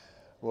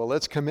Well,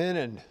 let's come in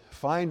and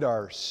find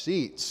our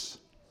seats.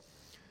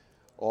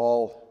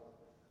 All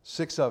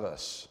 6 of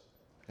us,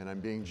 and I'm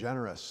being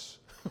generous.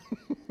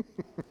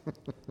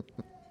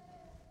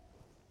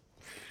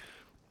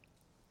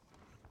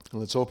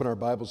 Let's open our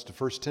Bibles to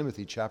 1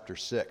 Timothy chapter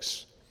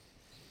 6.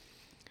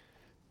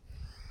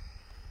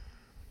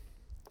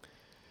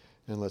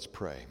 And let's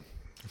pray.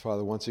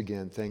 Father, once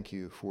again, thank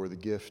you for the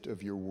gift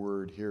of your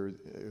word here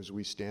as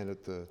we stand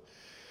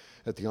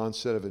at the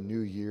onset of a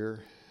new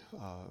year.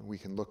 We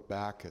can look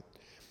back at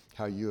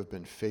how you have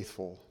been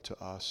faithful to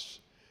us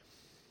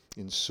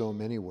in so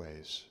many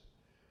ways.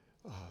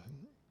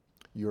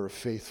 You're a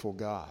faithful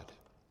God.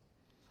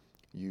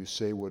 You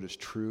say what is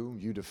true.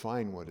 You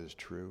define what is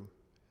true.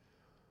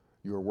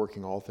 You are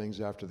working all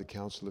things after the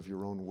counsel of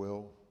your own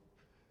will.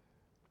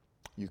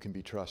 You can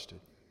be trusted.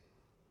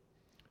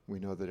 We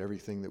know that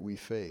everything that we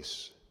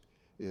face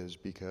is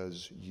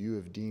because you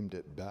have deemed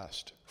it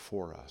best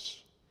for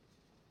us.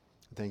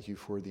 Thank you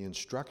for the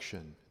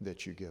instruction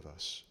that you give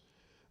us,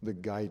 the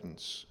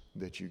guidance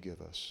that you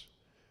give us,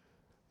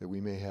 that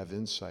we may have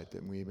insight,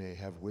 that we may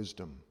have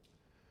wisdom,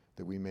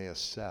 that we may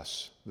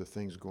assess the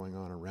things going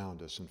on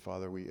around us. And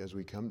Father, as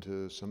we come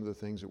to some of the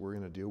things that we're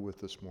going to deal with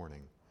this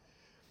morning,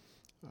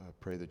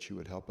 pray that you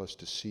would help us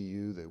to see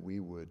you, that we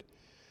would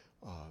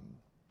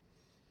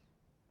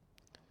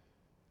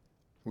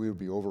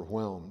be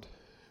overwhelmed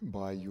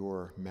by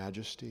your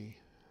majesty,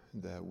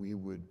 that we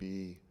would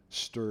be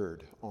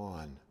stirred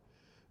on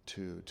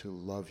to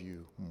love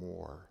you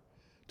more,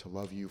 to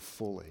love you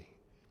fully.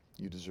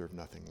 You deserve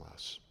nothing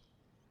less.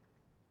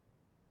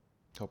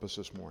 Help us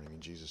this morning. In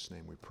Jesus'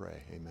 name we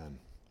pray. Amen.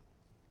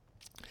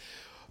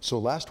 So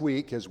last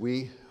week, as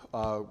we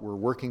were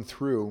working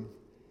through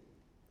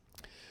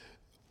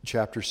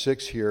chapter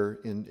 6 here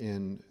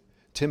in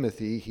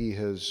Timothy, he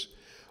has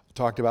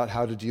talked about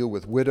how to deal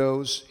with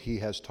widows. He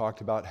has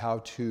talked about how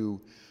to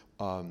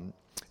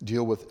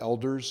deal with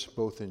elders,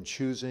 both in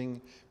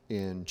choosing,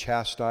 in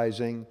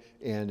chastising,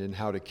 and in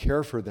how to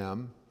care for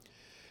them.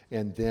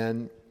 And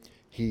then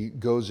he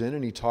goes in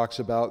and he talks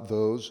about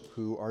those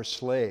who are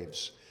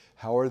slaves.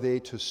 How are they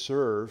to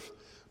serve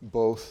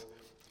both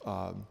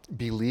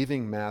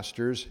believing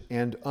masters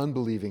and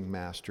unbelieving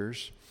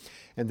masters?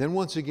 And then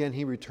once again,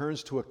 he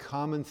returns to a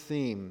common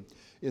theme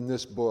in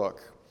this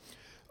book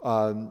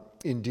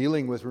in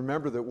dealing with,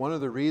 remember that one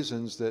of the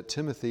reasons that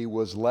Timothy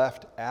was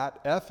left at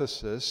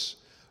Ephesus,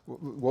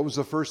 what was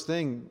the first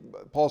thing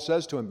Paul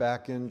says to him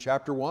back in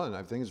chapter 1?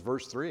 I think it's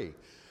verse 3.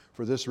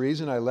 For this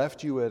reason I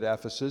left you at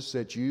Ephesus,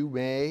 that you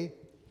may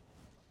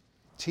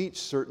teach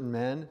certain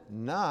men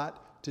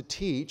not to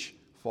teach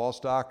false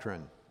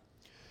doctrine.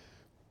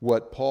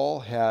 What Paul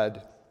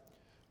had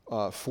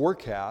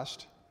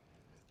forecast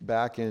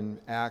back in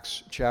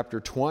Acts chapter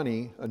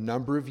 20, a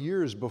number of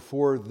years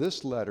before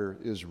this letter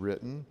is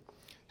written,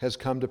 has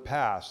come to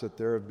pass, that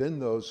there have been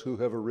those who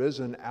have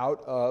arisen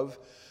out of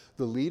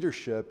the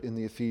leadership in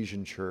the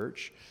Ephesian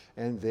church,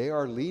 and they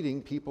are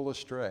leading people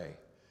astray.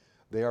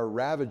 They are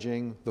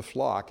ravaging the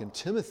flock, and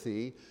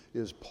Timothy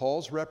is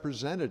Paul's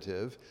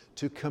representative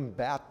to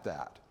combat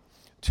that,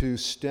 to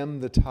stem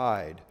the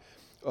tide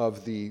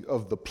of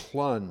the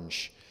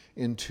plunge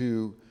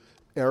into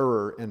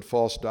error and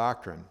false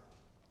doctrine.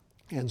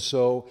 And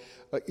so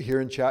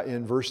here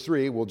in verse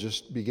 3, we'll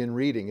just begin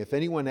reading. If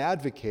anyone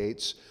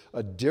advocates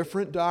a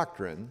different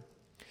doctrine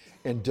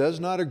and does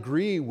not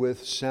agree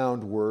with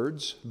sound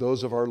words,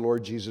 those of our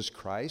Lord Jesus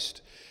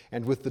Christ,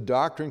 and with the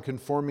doctrine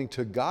conforming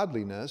to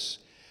godliness,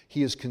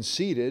 he is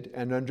conceited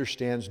and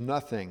understands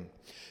nothing.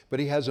 But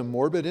he has a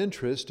morbid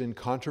interest in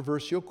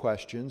controversial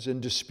questions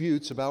and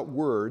disputes about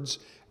words,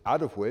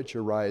 out of which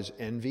arise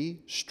envy,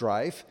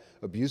 strife,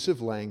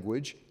 abusive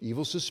language,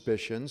 evil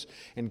suspicions,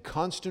 and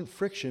constant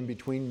friction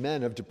between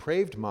men of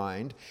depraved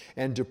mind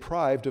and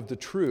deprived of the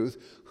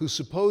truth, who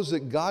suppose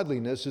that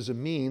godliness is a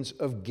means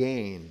of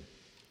gain.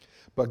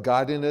 But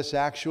godliness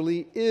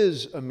actually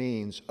is a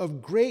means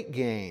of great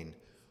gain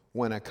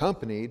when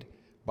accompanied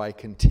by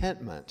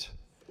contentment.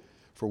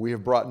 For we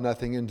have brought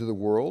nothing into the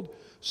world,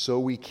 so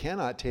we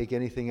cannot take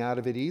anything out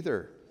of it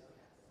either.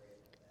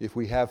 If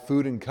we have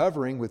food and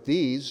covering, with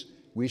these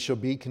we shall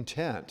be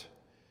content.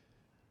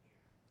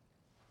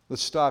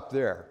 Let's stop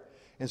there.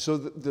 And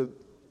so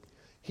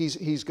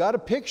he's got a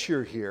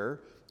picture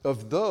here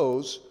of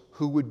those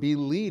who would be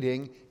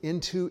leading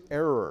into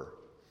error,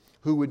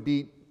 who would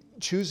be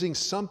choosing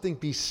something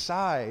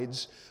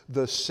besides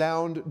the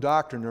sound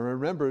doctrine. And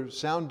remember,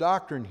 sound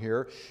doctrine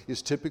here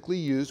is typically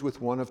used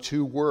with one of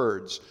 2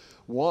 words.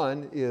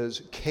 One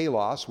is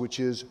kalos, which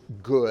is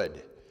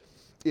good.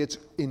 It's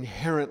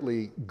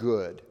inherently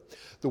good.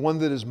 The one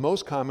that is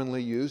most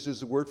commonly used is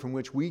the word from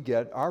which we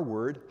get our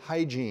word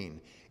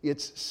hygiene.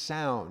 It's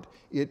sound.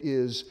 It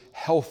is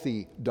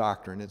healthy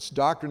doctrine. It's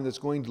doctrine that's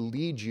going to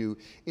lead you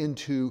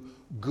into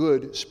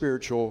good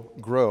spiritual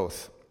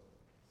growth.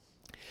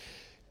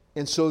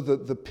 And so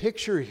the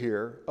picture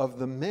here of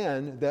the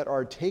men that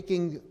are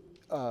taking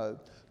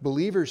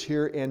believers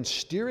here and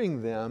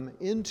steering them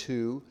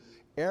into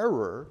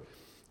error,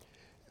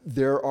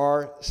 there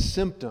are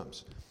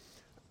symptoms.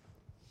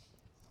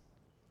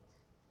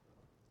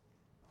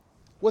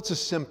 What's a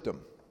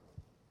symptom?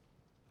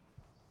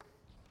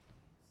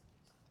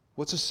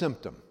 What's a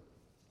symptom?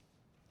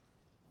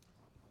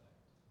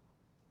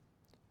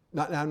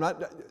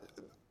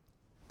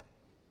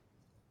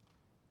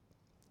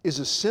 Is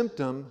a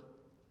symptom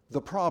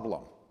the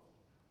problem?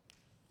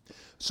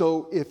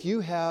 So if you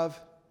have,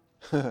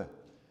 it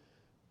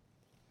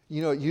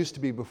used to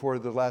be before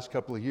the last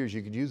couple of years,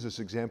 you could use this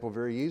example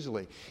very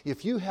easily.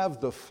 If you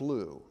have the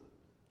flu,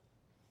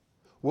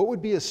 what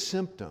would be a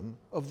symptom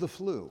of the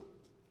flu?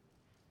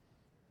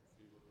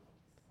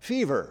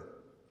 Fever.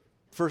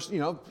 First,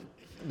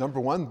 number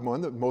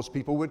one that most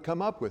people would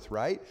come up with,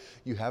 right?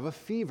 You have a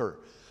fever.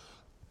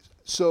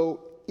 So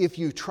if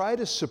you try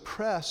to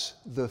suppress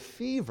the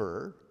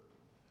fever,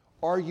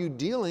 are you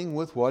dealing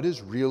with what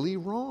is really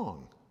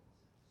wrong?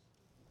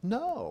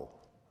 No.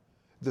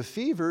 The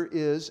fever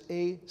is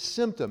a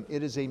symptom.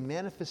 It is a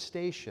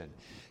manifestation.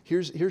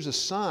 Here's a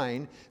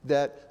sign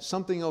that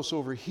something else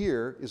over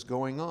here is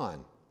going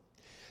on.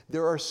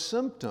 There are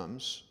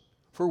symptoms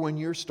for when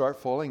you start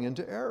falling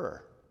into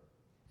error.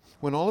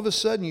 When all of a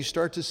sudden you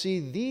start to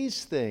see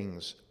these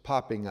things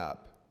popping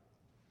up.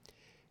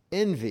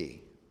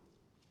 Envy.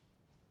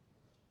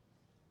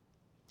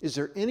 Is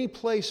there any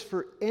place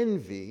for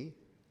envy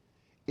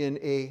in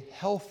a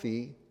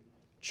healthy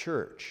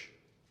church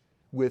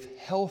with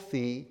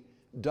healthy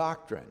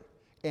doctrine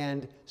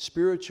and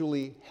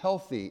spiritually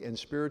healthy and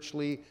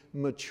spiritually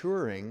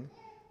maturing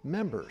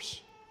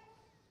members?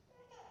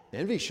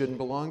 Envy shouldn't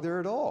belong there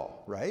at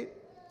all, right?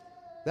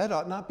 That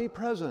ought not be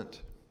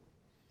present.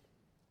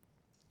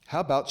 How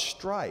about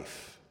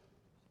strife?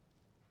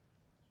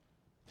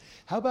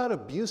 How about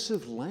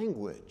abusive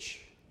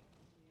language?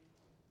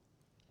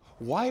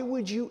 Why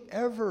would you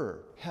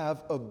ever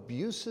have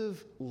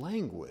abusive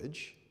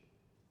language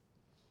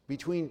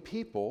between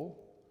people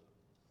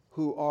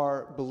who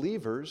are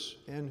believers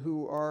and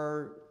who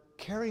are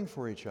caring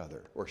for each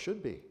other, or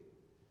should be?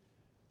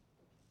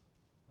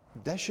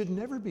 That should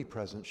never be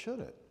present, should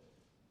it?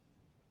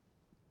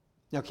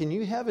 Now, can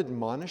you have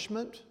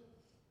admonishment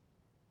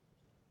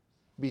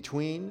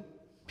between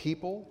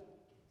people,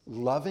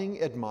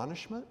 loving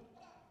admonishment?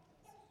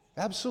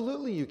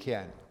 Absolutely you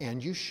can,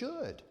 and you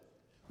should.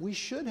 We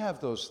should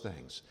have those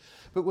things.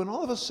 But when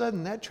all of a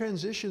sudden that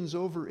transitions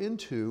over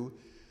into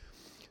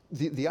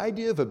the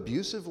idea of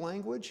abusive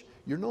language,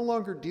 you're no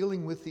longer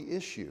dealing with the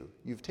issue.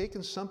 You've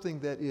taken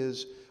something that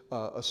is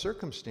a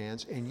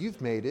circumstance and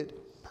you've made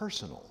it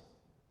personal.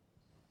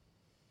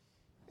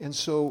 And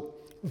so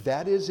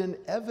that is an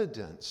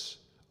evidence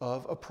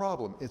of a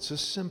problem. It's a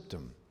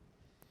symptom.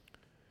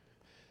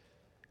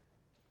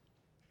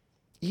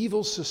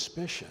 Evil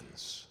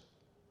suspicions.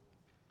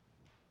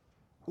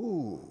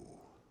 Ooh.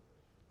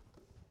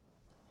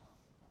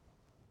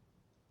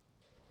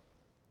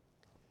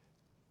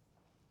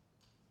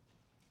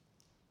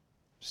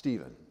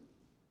 Stephen,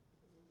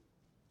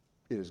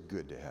 it is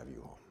good to have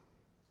you home.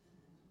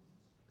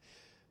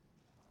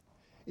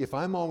 If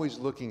I'm always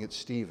looking at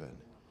Stephen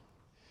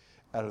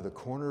out of the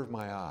corner of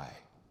my eye,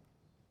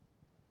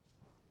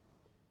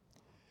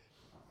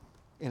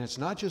 and it's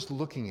not just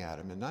looking at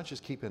him and not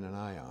just keeping an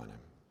eye on him,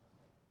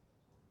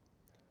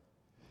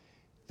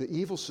 the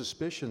evil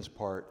suspicions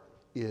part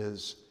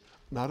is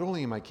not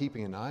only am I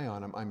keeping an eye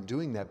on him, I'm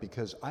doing that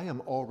because I am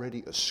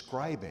already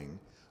ascribing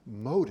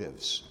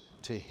motives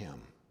to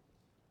him,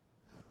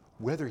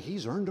 whether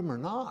he's earned them or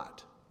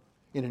not.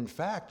 And in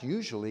fact,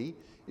 usually,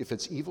 if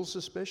it's evil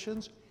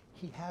suspicions,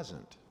 he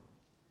hasn't.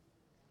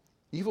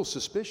 Evil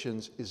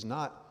suspicions is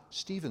not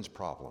Stephen's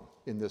problem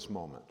in this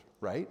moment,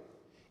 right?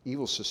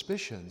 Evil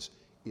suspicions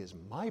is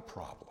my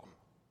problem.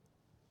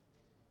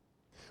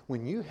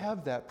 When you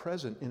have that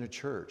present in a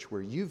church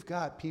where you've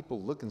got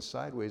people looking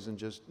sideways and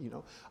just,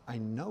 I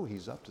know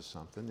he's up to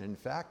something. In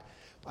fact,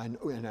 I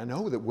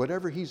know that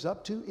whatever he's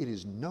up to, it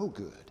is no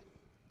good.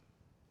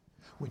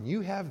 When you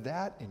have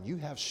that and you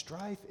have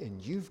strife and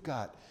you've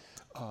got,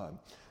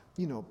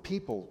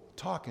 people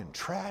talking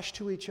trash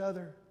to each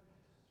other,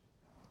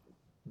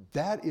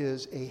 that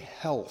is a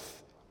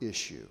health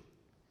issue.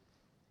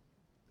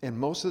 And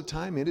most of the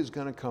time it is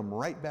going to come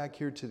right back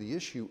here to the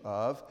issue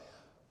of,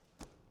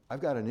 I've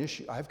got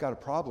a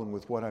problem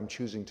with what I'm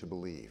choosing to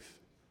believe.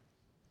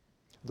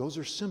 Those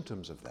are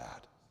symptoms of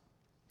that.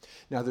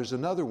 Now there's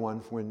another one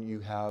when you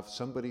have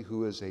somebody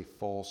who is a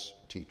false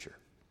teacher.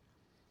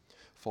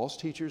 False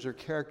teachers are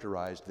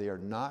characterized, they are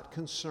not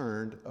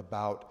concerned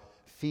about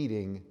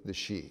feeding the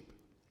sheep.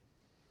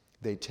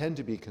 They tend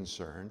to be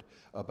concerned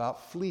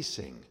about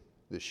fleecing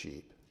the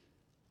sheep.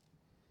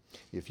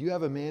 If you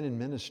have a man in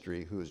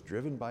ministry who is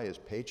driven by his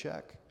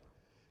paycheck,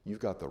 you've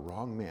got the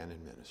wrong man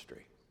in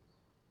ministry.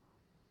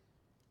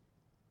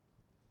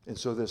 And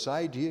so this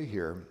idea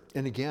here,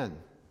 and again,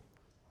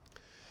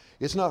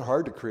 it's not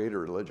hard to create a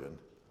religion.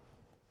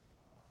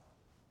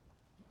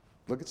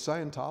 Look at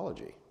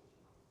Scientology.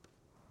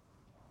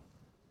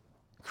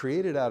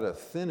 Created out of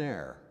thin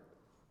air,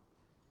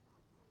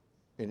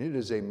 and it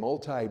is a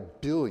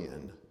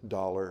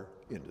multi-billion-dollar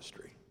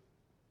industry.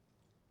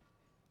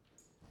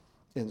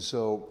 And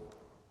so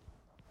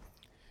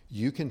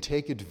you can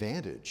take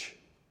advantage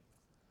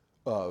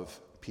of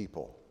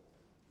people.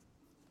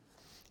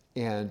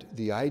 And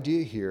the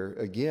idea here,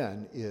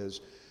 again,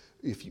 is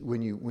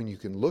when you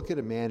can look at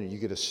a man and you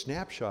get a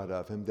snapshot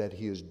of him, that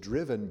he is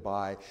driven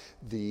by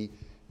the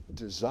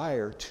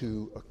desire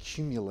to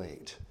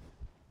accumulate.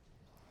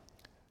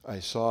 I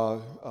saw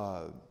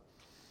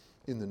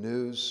in the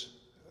news,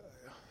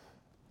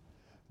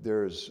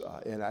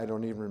 and I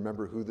don't even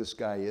remember who this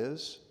guy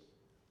is.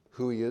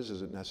 Who he is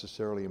isn't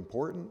necessarily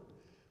important.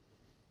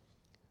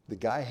 The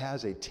guy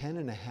has a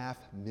 $10.5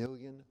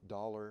 million,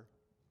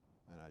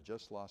 and I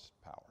just lost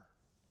power.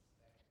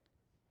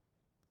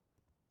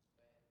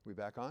 We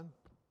back on?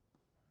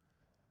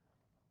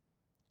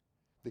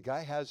 The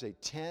guy has a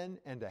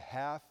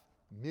 $10.5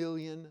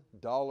 million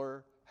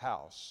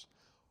house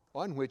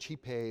on which he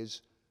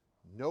pays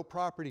no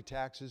property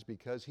taxes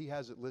because he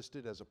has it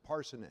listed as a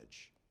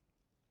parsonage.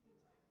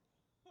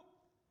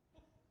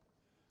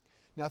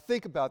 Now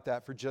think about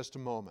that for just a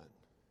moment.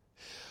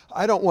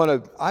 I don't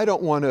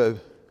want to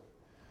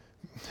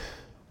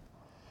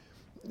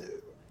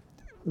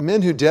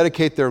men who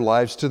dedicate their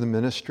lives to the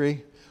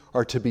ministry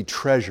are to be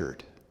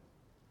treasured.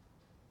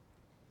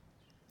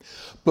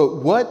 But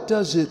what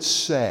does it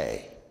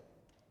say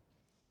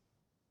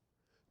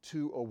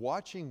to a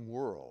watching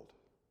world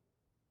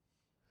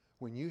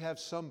when you have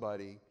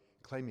somebody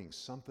claiming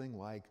something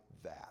like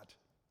that?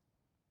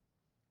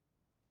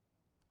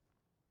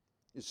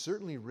 It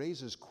certainly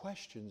raises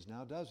questions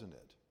now, doesn't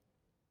it?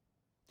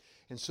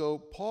 And so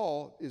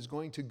Paul is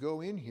going to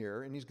go in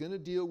here and he's going to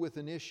deal with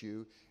an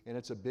issue, and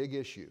it's a big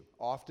issue.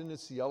 Often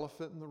it's the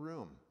elephant in the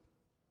room.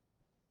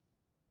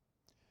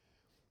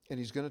 And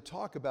he's going to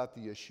talk about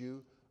the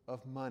issue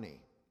of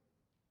money.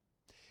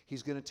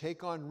 He's going to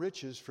take on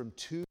riches from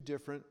two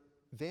different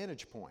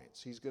vantage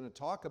points. He's going to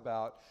talk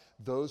about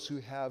those who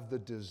have the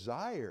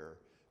desire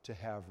to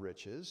have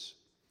riches.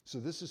 So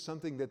this is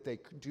something that they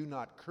do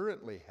not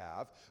currently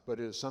have, but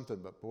it is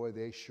something that, boy,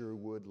 they sure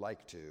would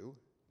like to.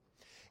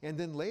 And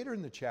then later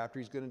in the chapter,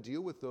 he's going to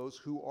deal with those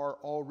who are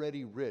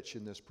already rich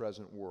in this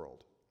present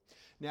world.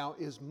 Now,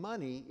 is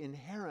money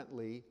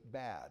inherently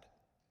bad?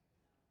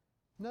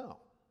 No.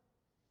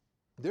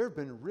 There have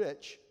been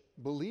rich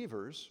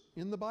believers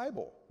in the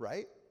Bible,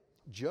 right?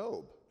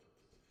 Job.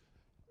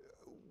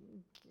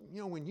 You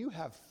know, when you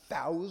have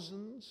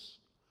thousands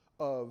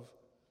of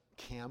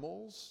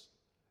camels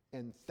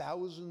and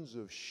thousands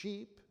of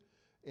sheep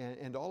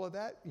and all of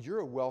that, you're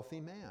a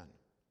wealthy man.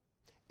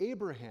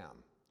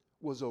 Abraham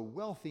was a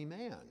wealthy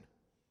man.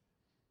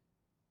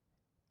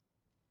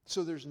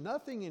 So there's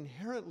nothing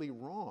inherently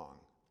wrong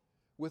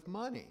with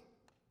money.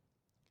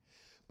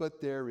 But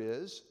there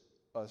is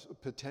a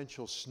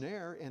potential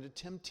snare and a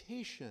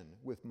temptation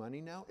with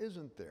money now,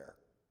 isn't there?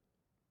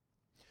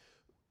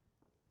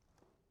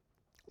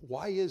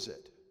 Why is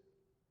it,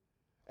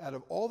 out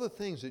of all the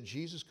things that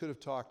Jesus could have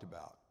talked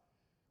about,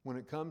 when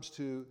it comes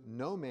to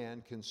no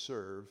man can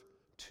serve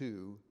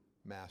two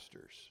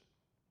masters?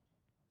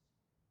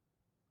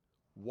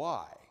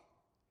 Why,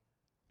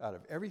 out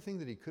of everything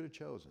that he could have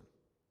chosen,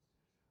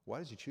 why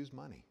does he choose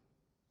money?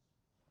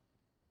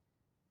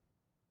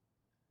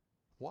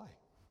 Why?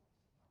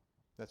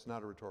 That's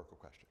not a rhetorical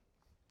question.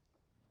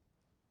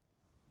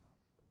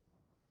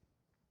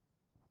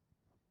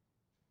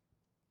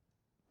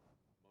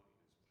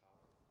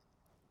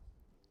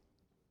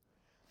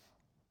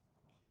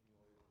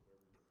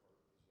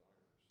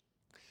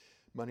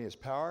 Money is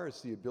power. It's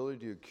the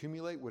ability to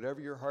accumulate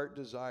whatever your heart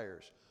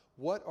desires.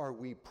 What are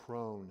we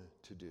prone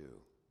to do,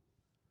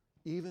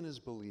 even as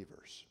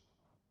believers?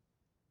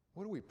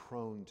 What are we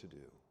prone to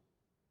do?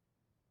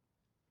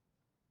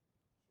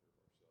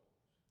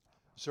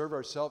 Serve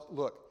ourselves.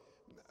 Look,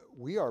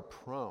 we are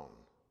prone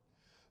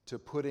to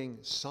putting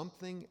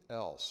something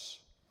else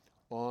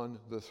on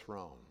the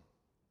throne.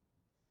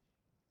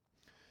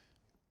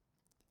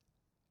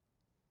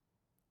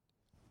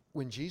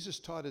 When Jesus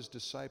taught his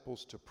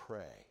disciples to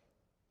pray,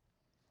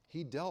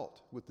 he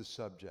dealt with the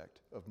subject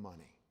of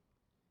money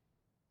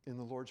in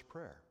the Lord's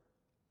Prayer.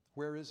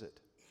 Where is it?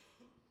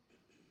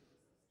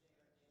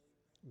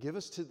 Give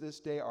us to this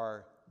day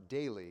our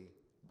daily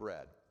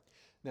bread.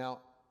 Now,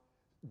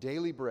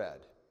 daily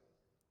bread,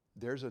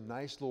 there's a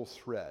nice little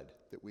thread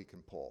that we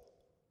can pull.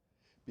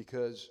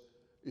 Because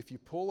if you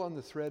pull on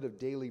the thread of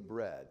daily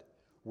bread,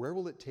 where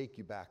will it take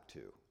you back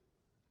to?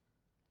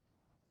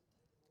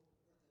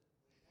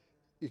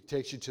 It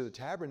takes you to the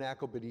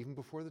tabernacle, but even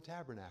before the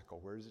tabernacle,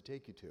 where does it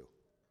take you to?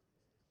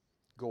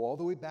 Go all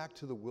the way back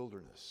to the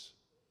wilderness,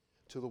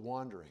 to the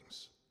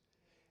wanderings.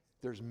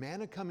 There's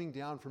manna coming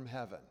down from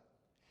heaven.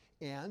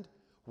 And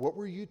what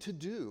were you to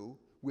do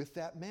with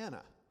that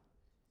manna?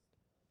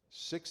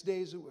 5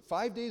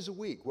 days a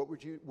week, what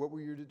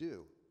were you to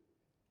do?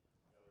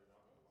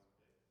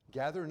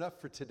 Gather enough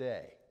for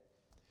today.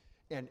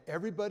 And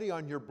everybody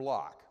on your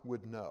block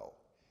would know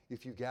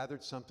if you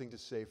gathered something to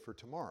save for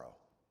tomorrow,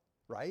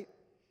 right?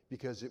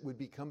 Because it would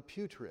become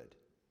putrid.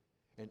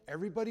 And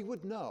everybody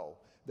would know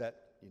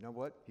that, you know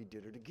what, he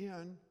did it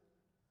again.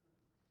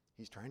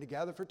 He's trying to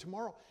gather for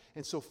tomorrow.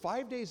 And so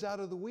 5 days out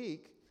of the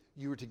week,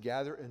 you were to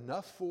gather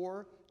enough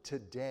for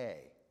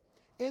today.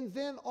 And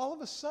then all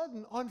of a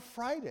sudden, on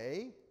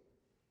Friday,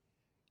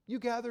 you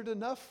gathered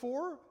enough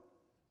for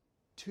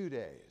 2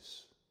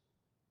 days.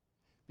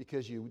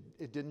 Because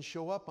it didn't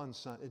show up on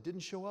Sunday. It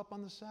didn't show up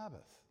on the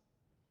Sabbath.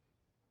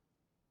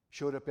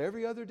 Showed up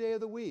every other day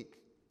of the week,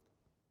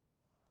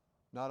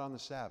 not on the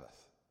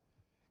Sabbath.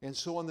 And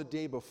so on the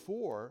day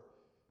before,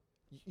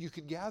 you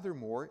could gather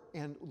more,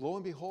 and lo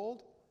and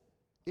behold,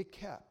 it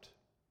kept.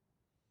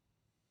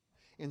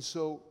 And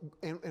so,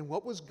 and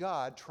what was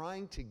God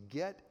trying to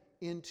get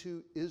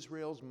into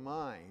Israel's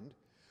mind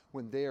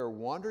when they are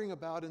wandering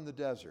about in the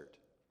desert?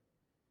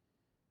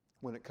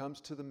 When it comes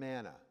to the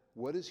manna,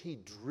 what is he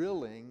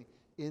drilling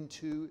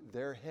into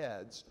their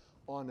heads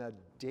on a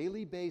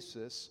daily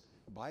basis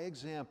by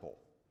example?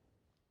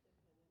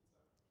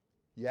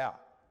 Yeah,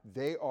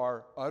 they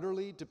are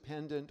utterly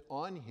dependent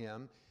on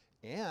him,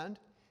 and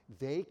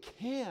they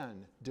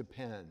can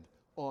depend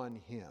on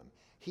him.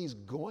 He's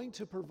going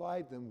to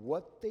provide them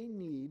what they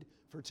need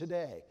for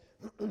today.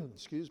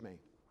 Excuse me.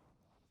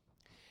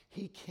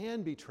 He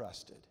can be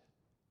trusted.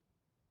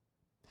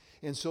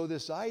 And so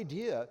this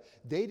idea,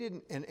 they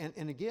didn't,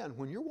 and again,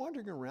 when you're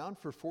wandering around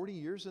for 40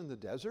 years in the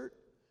desert,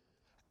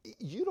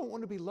 you don't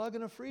want to be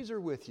lugging a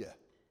freezer with you,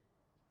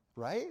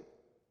 right?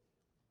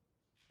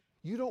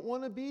 You don't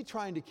want to be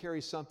trying to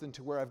carry something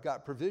to where I've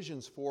got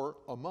provisions for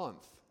a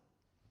month.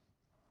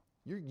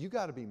 You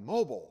got to be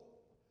mobile.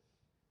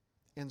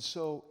 And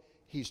so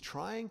he's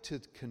trying to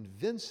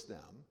convince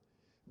them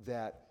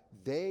that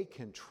they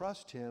can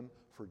trust him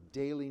for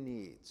daily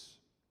needs.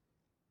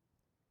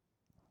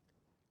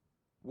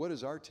 What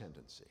is our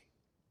tendency?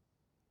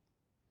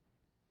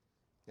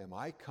 Am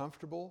I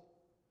comfortable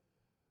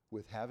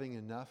with having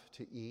enough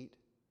to eat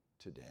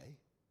today?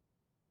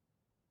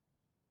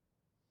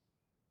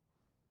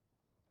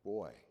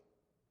 Boy.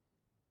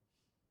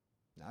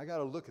 Now I got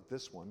to look at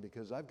this one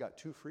because I've got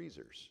 2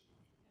 freezers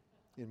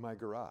in my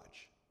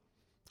garage.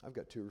 I've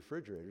got 2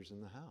 refrigerators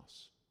in the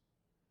house.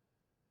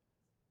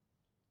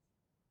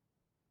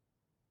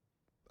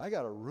 I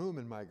got a room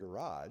in my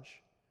garage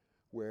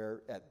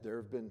where there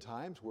have been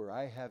times where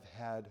I have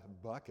had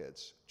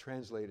buckets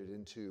translated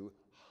into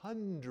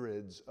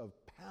hundreds of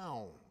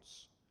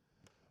pounds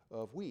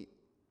of wheat.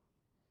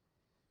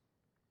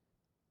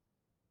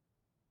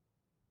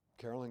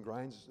 Carolyn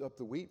grinds up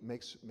the wheat,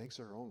 makes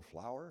her own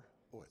flour.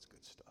 Oh, it's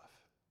good stuff.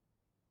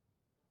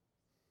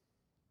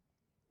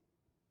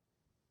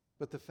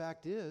 But the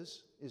fact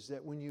is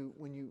that when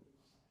you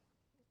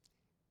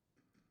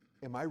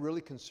am I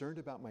really concerned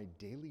about my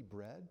daily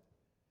bread?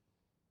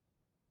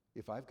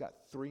 If I've got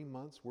 3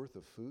 months worth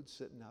of food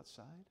sitting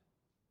outside?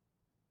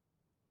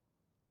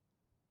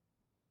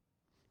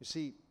 You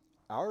see,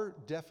 our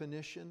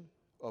definition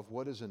of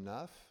what is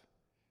enough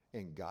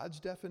and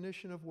God's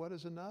definition of what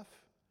is enough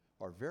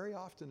are very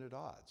often at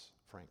odds,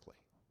 frankly.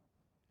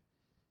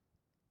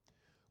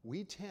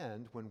 We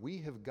tend, when we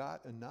have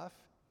got enough,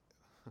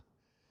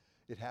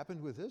 it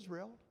happened with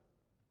Israel.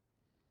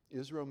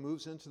 Israel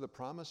moves into the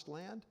promised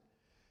land,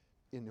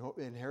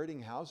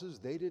 inheriting houses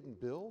they didn't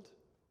build,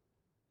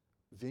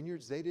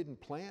 vineyards they didn't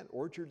plant,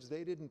 orchards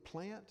they didn't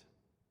plant.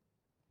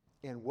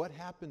 And what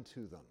happened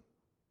to them?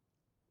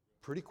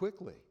 Pretty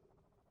quickly,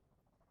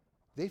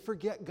 they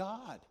forget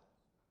God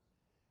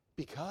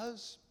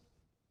because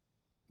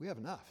we have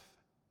enough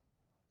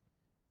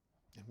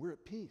and we're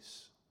at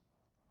peace.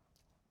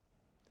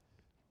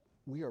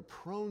 We are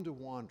prone to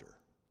wander.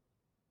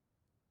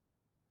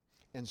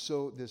 And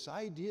so this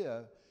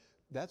idea,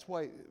 that's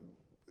why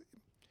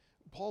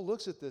Paul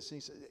looks at this and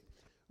he says,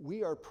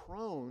 we are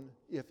prone,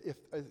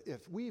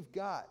 if we've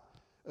got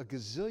 $1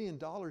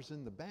 gazillion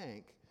in the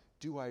bank,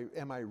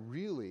 am I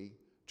really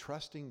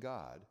trusting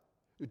God?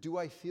 Do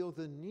I feel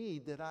the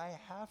need that I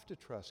have to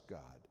trust God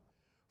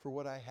for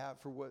what I have,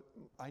 for what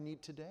I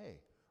need today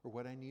or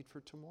what I need for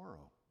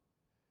tomorrow?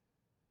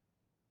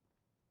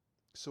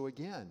 So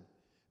again,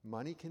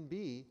 money can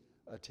be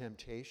a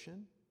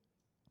temptation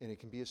and it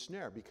can be a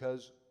snare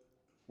because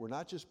we're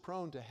not just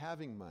prone to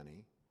having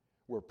money,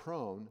 we're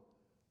prone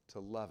to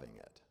loving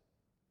it.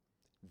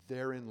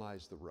 Therein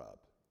lies the rub.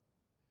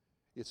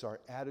 It's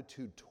our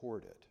attitude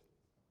toward it.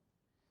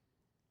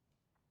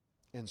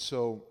 And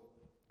so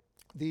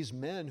these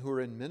men who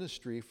are in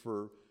ministry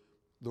for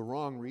the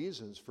wrong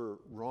reasons, for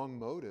wrong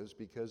motives,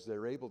 because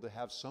they're able to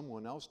have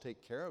someone else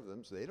take care of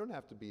them, so they don't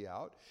have to be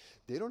out.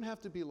 They don't have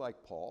to be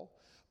like Paul.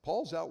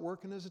 Paul's out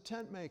working as a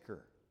tent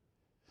maker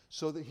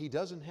so that he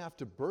doesn't have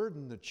to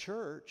burden the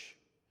church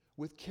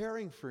with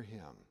caring for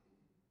him.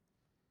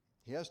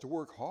 He has to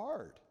work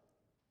hard.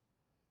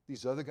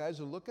 These other guys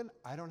are looking,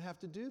 I don't have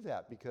to do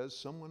that because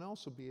someone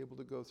else will be able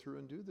to go through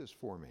and do this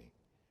for me.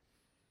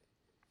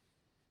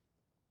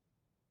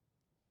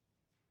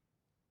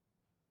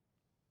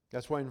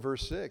 That's why in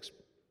verse 6,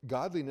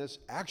 godliness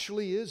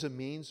actually is a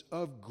means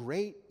of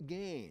great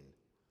gain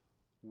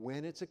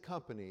when it's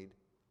accompanied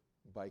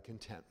by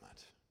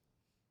contentment.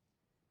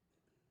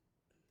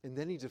 And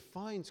then he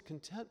defines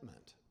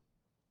contentment.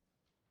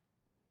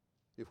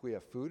 If we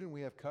have food and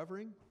we have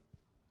covering,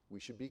 we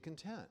should be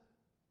content.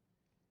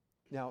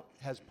 Now,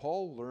 has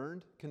Paul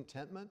learned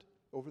contentment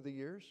over the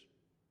years?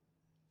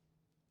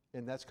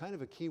 And that's kind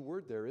of a key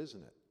word there,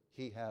 isn't it?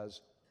 He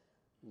has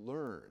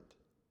learned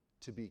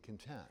to be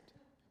content.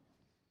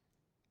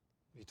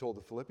 He told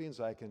the Philippians,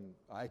 I can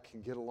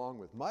get along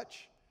with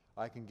much,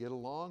 I can get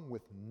along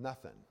with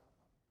nothing,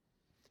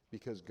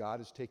 because God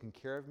is taking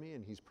care of me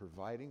and He's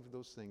providing for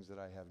those things that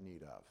I have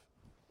need of.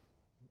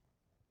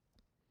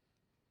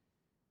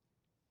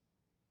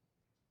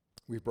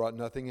 We've brought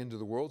nothing into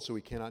the world, so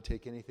we cannot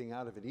take anything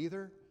out of it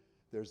either.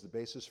 There's the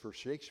basis for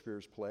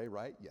Shakespeare's play,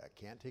 right? Yeah,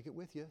 can't take it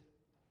with you.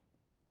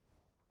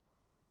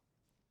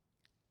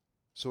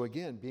 So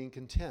again, being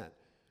content.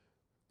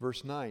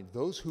 Verse 9,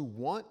 those who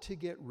want to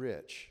get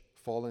rich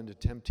fall into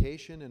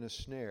temptation and a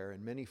snare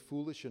and many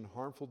foolish and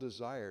harmful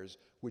desires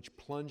which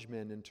plunge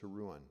men into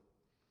ruin.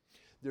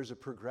 There's a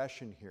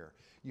progression here.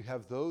 You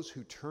have those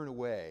who turn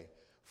away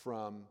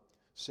from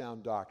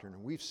sound doctrine.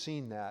 And we've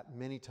seen that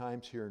many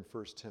times here in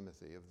 1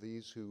 Timothy, of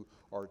these who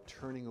are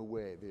turning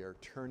away. They are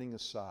turning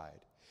aside.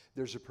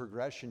 There's a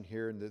progression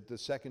here in the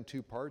second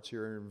two parts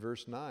here in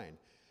verse 9.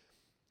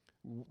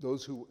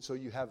 So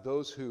you have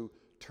those who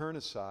turn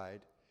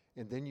aside,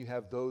 and then you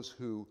have those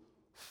who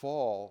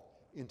fall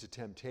into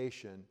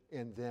temptation,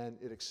 and then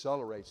it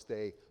accelerates.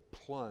 They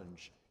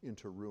plunge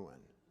into ruin.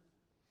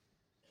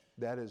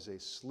 That is a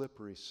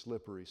slippery,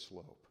 slippery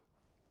slope.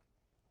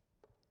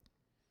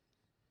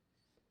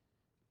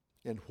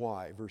 And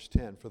why? Verse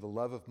 10, for the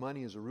love of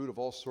money is a root of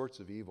all sorts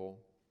of evil,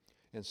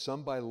 and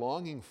some by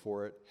longing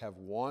for it have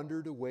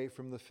wandered away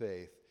from the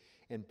faith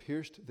and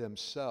pierced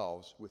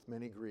themselves with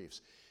many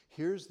griefs.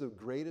 Here's the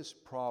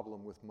greatest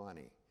problem with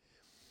money.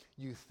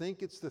 You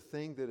think it's the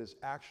thing that is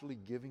actually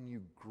giving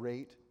you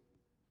great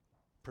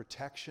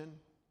protection.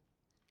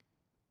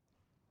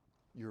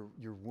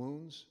 Your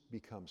wounds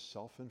become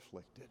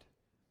self-inflicted.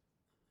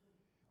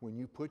 When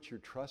you put your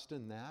trust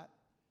in that,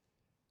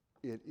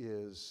 it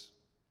is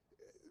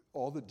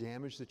all the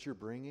damage that you're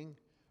bringing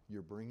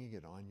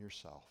it on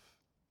yourself.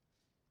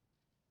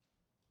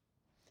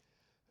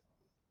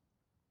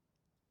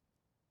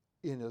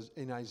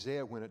 In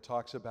Isaiah, when it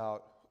talks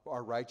about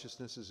our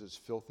righteousness is as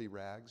filthy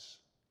rags,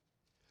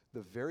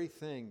 the very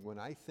thing, when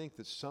I think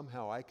that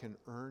somehow I can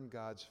earn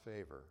God's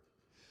favor,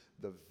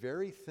 the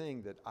very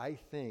thing that I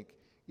think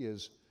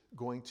is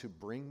going to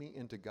bring me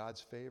into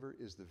God's favor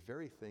is the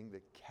very thing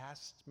that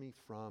casts me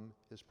from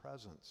His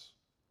presence.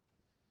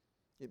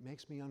 It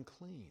makes me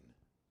unclean.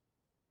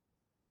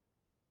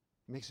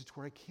 It makes it to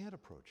where I can't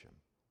approach Him.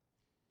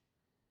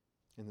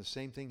 And the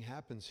same thing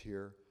happens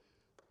here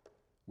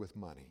with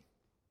money.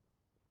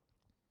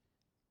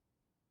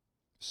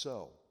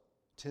 So,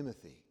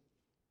 Timothy,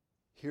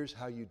 here's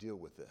how you deal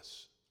with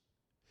this.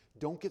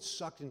 Don't get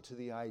sucked into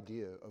the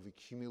idea of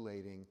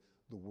accumulating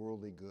the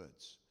worldly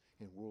goods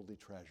and worldly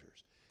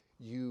treasures.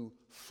 You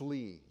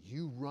flee,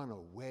 you run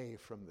away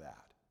from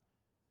that.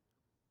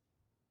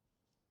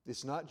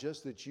 It's not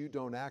just that you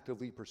don't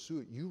actively pursue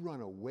it, you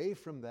run away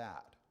from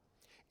that.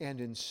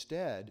 And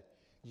instead,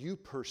 you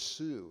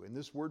pursue. And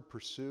this word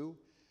pursue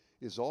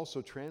is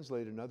also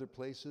translated in other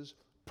places,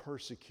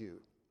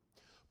 persecute.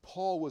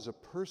 Paul was a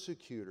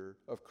persecutor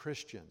of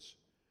Christians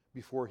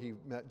before he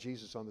met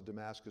Jesus on the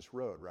Damascus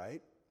Road,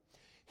 right?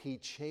 He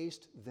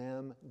chased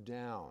them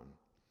down.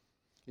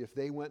 If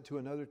they went to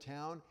another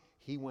town,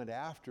 he went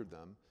after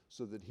them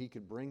so that he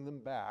could bring them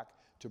back,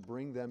 to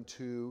bring them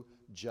to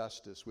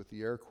justice, with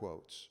the air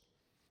quotes.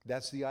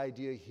 That's the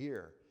idea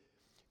here.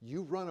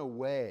 You run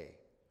away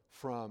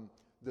from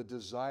the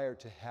desire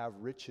to have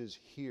riches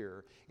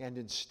here, and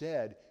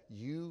instead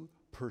you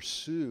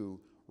pursue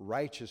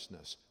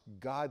righteousness,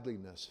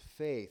 godliness,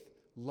 faith,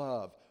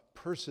 love,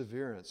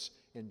 perseverance,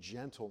 and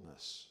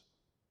gentleness.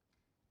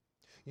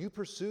 You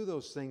pursue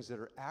those things that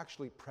are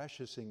actually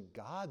precious in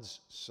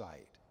God's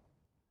sight.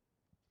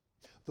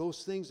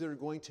 Those things that are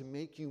going to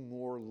make you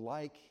more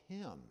like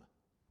Him.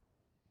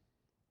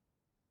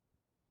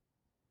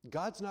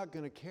 God's not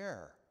going to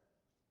care.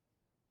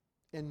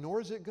 And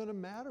nor is it going to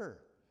matter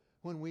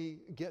when we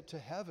get to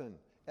heaven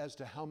as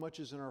to how much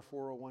is in our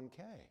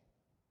 401k.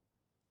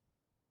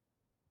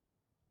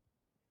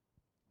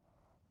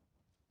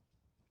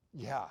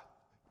 Yeah,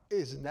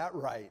 isn't that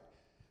right?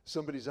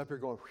 Somebody's up here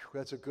going,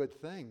 that's a good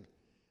thing.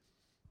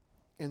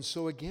 And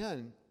so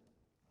again,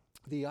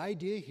 the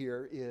idea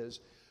here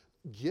is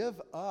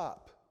give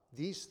up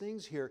these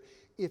things here.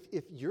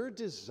 If your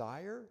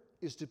desire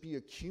is to be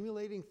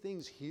accumulating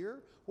things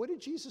here, what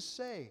did Jesus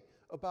say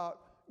about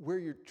where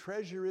your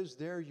treasure is,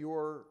 there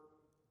your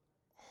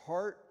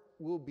heart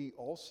will be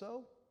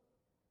also?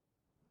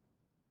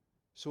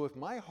 So if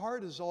my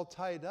heart is all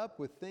tied up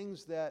with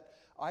things that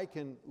I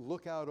can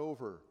look out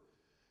over,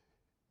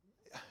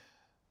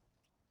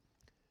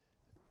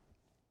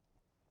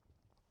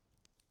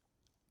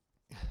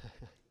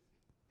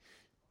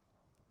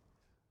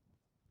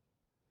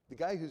 the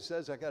guy who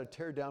says, I got to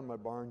tear down my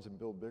barns and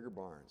build bigger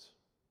barns.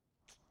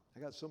 I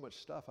got so much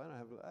stuff, I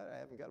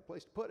haven't got a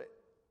place to put it.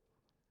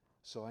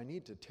 So I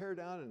need to tear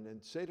down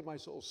and say to my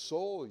soul,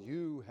 soul,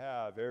 you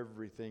have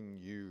everything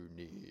you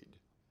need.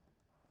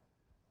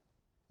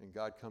 And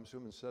God comes to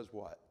him and says,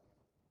 what?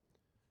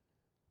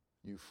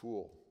 You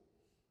fool,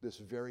 this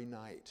very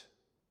night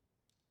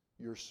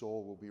your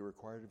soul will be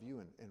required of you,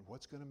 and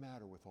what's going to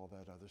matter with all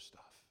that other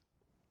stuff?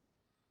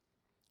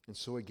 And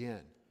so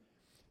again,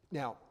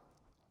 now,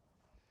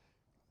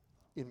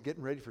 in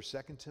getting ready for 2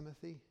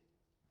 Timothy,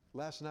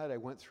 last night I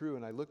went through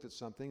and I looked at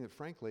something that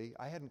frankly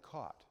I hadn't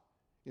caught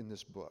in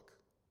this book,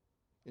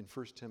 in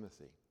 1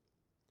 Timothy.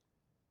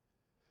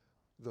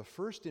 The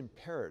first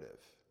imperative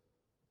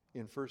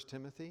in 1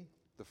 Timothy,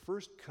 the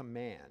first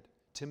command,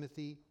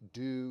 Timothy,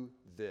 do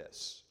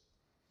this,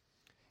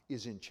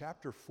 is in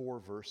chapter 4,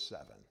 verse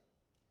 7.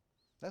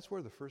 That's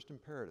where the first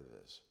imperative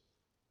is.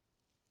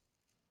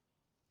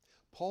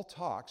 Paul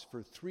talks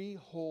for 3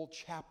 whole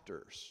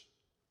chapters,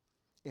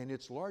 and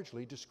it's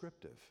largely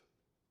descriptive.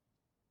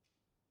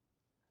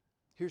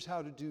 Here's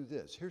how to do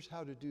this. Here's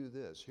how to do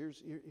this.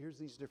 Here's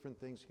these different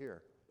things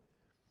here.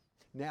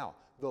 Now,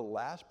 the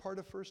last part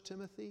of 1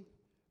 Timothy,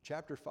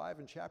 chapter 5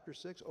 and chapter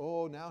 6,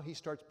 now he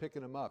starts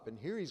picking them up. And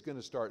here he's going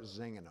to start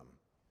zinging them.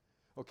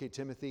 Okay,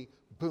 Timothy,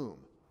 boom,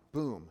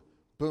 boom,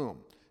 boom.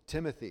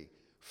 Timothy,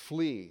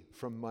 flee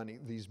from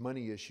these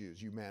money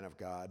issues, you man of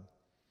God.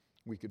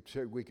 We could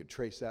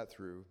trace that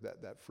through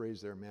that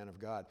phrase there, man of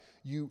God.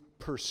 You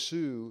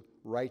pursue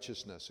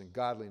righteousness and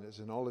godliness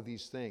and all of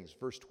these things.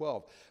 Verse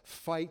 12,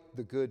 fight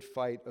the good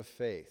fight of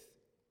faith.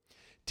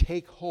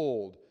 Take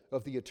hold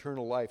of the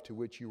eternal life to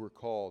which you were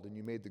called, and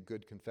you made the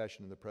good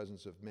confession in the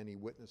presence of many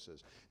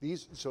witnesses.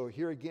 So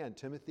here again,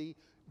 Timothy,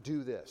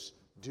 do this,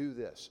 do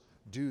this,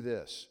 do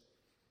this.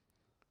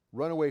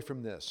 Run away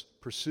from this,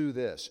 pursue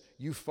this.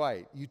 You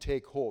fight, you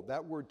take hold.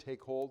 That word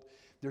take hold,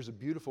 there's a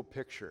beautiful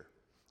picture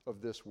of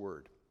this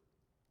word.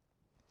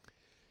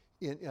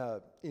 In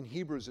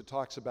Hebrews, it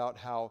talks about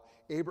how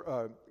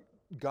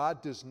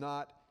God does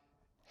not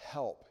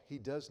help. He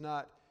does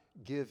not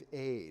give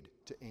aid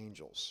to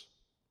angels,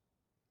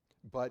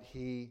 but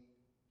he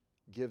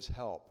gives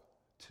help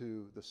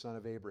to the son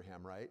of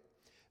Abraham, right?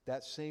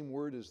 That same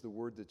word is the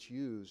word that's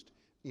used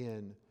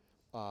in,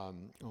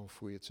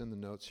 it's in the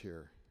notes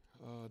here.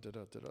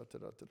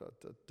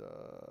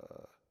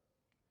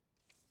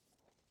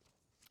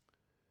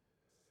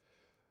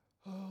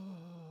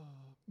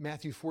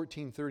 Matthew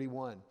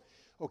 14:31.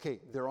 Okay,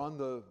 they're out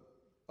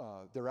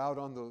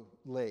on the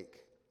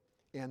lake,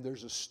 and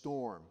there's a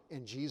storm,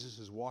 and Jesus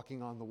is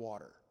walking on the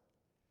water.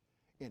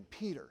 And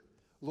Peter,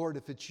 Lord,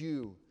 if it's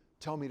you,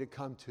 tell me to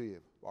come to you.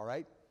 All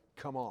right,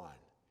 come on.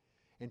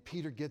 And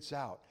Peter gets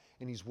out,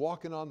 and he's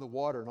walking on the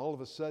water, and all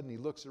of a sudden he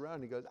looks around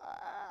and he goes,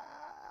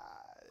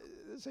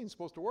 this ain't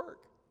supposed to work,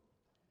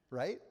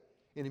 right?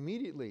 And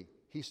immediately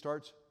he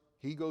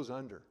goes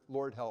under.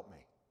 Lord, help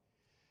me.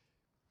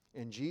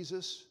 And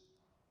Jesus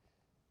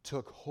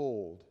took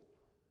hold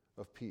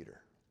of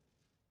Peter.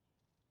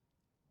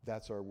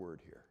 That's our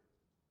word here.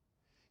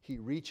 He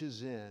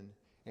reaches in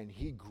and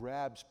he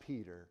grabs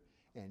Peter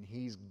and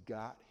he's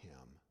got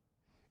him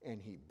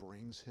and he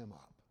brings him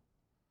up.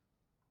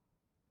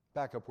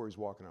 Back up where he's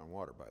walking on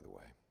water, by the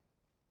way.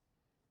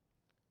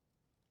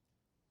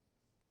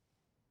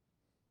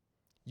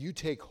 You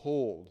take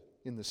hold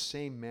in the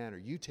same manner.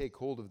 You take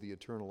hold of the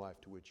eternal life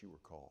to which you were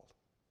called.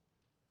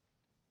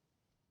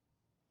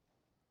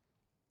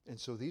 And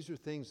so these are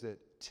things that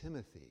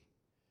Timothy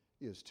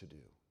is to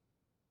do.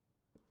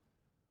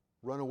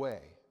 Run away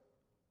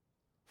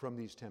from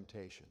these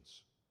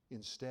temptations.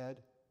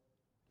 Instead,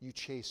 you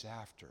chase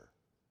after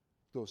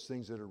those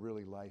things that are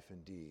really life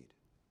indeed.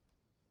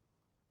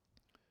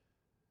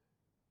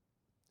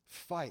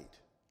 Fight.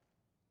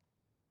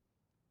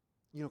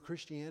 You know,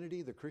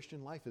 Christianity, the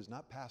Christian life is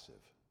not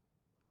passive.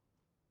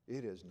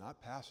 It is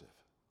not passive.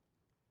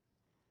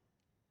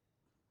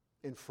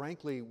 And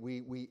frankly,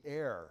 we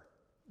err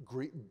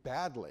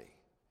badly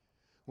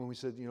when we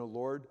said,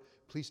 Lord,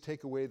 please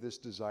take away this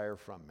desire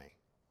from me.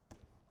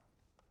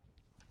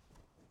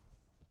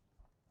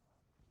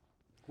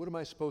 What am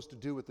I supposed to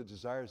do with the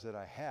desires that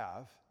I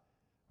have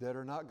that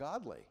are not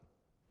godly?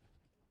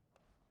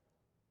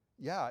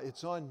 Yeah,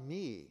 it's on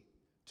me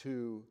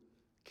to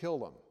kill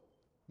them,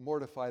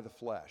 mortify the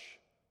flesh,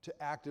 to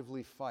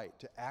actively fight,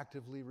 to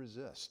actively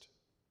resist.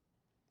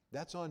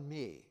 That's on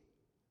me.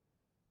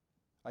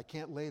 I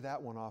can't lay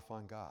that one off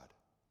on God.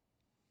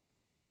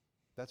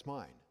 That's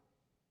mine.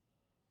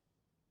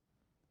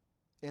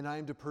 And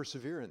I'm to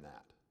persevere in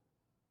that.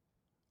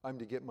 I'm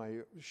to get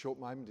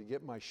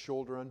my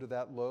shoulder under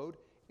that load,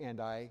 and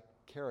I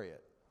carry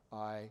it.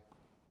 I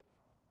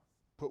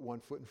put one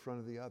foot in front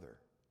of the other.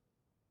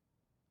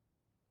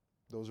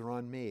 Those are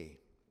on me.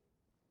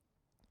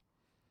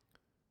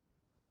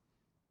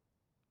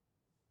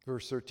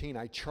 Verse 13,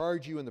 I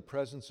charge you in the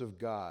presence of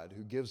God,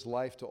 who gives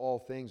life to all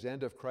things,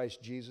 and of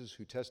Christ Jesus,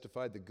 who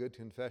testified the good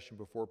confession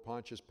before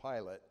Pontius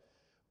Pilate.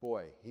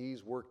 Boy,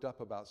 he's worked up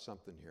about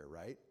something here,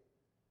 right?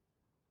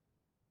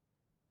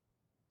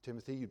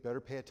 Timothy, you'd better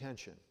pay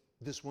attention.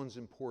 This one's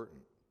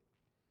important.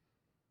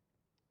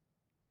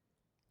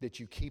 That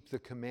you keep the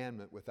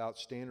commandment without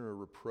stain or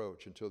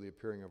reproach until the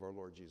appearing of our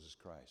Lord Jesus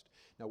Christ.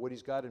 Now, what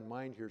he's got in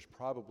mind here is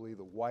probably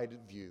the wide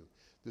view.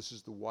 This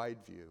is the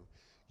wide view.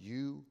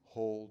 You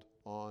hold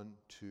on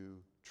to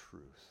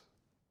truth.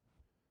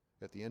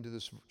 At the end of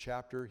this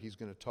chapter, he's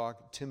going to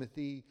talk,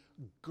 Timothy,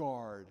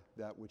 guard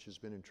that which has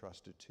been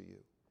entrusted to you.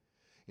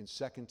 In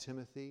 2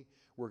 Timothy,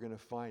 we're going to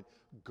find,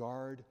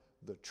 guard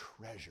the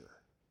treasure.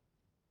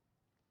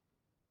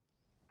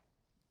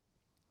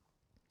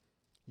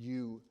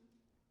 You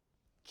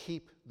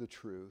keep the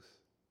truth.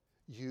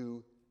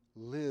 You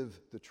live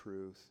the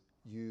truth.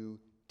 You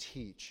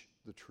teach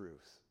the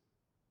truth.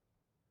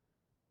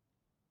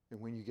 And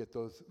when you get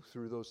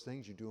through those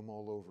things, you do them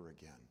all over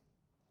again.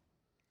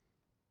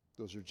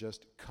 Those are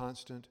just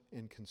constant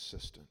and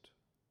consistent.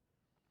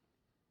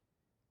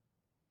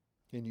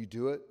 And you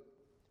do it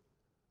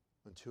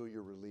until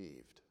you're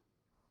relieved.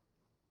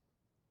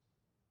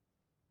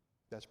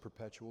 That's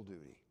perpetual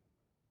duty.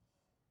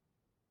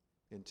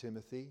 In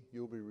Timothy,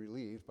 you'll be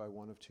relieved by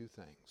one of two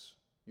things.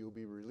 You'll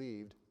be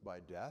relieved by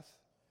death,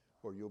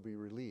 or you'll be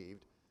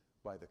relieved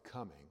by the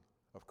coming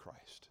of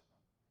Christ.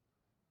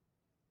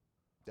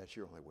 That's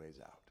your only ways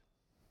out.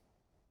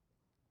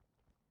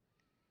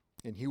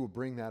 And he will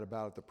bring that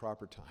about at the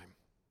proper time.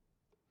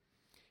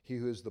 He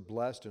who is the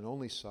blessed and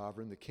only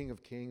sovereign, the King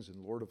of kings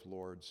and Lord of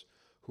lords,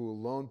 who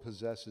alone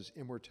possesses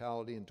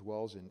immortality and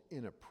dwells in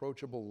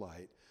inapproachable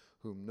light,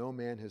 whom no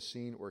man has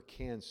seen or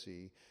can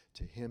see,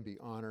 to him be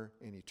honor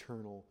and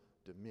eternal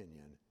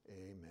dominion.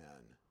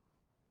 Amen.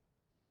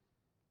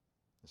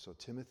 And so,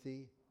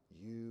 Timothy,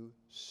 you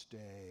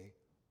stay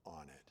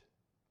on it.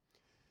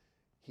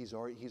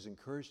 He's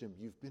encouraged him.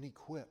 You've been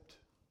equipped.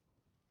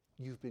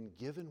 You've been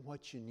given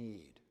what you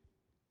need,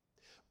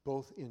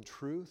 both in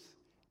truth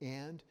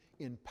and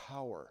in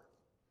power.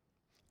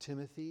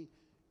 Timothy,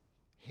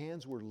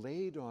 hands were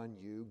laid on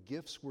you,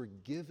 gifts were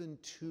given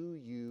to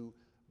you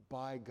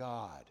by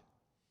God.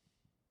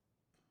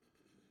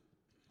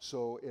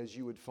 So, as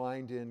you would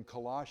find in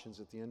Colossians,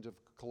 at the end of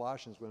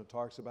Colossians, when it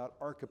talks about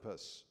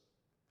Archippus,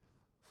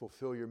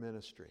 fulfill your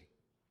ministry.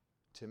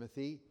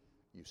 Timothy,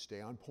 you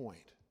stay on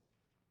point.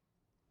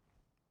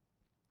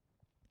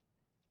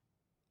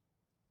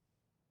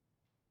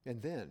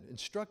 And then,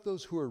 instruct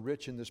those who are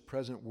rich in this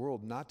present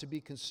world not to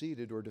be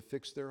conceited or to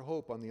fix their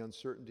hope on the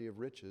uncertainty of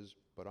riches,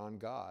 but on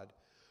God,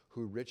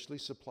 who richly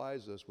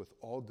supplies us with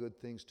all good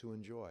things to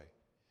enjoy.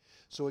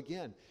 So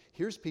again,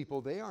 here's people,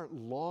 they aren't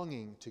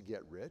longing to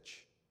get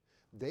rich.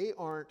 They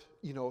aren't,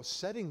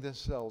 setting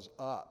themselves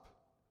up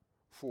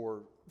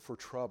for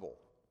trouble.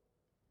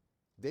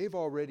 They've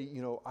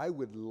already, I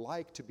would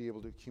like to be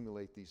able to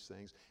accumulate these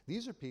things.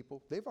 These are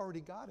people, they've already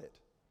got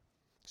it.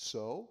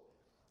 So,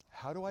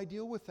 how do I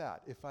deal with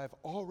that if I've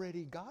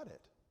already got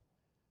it?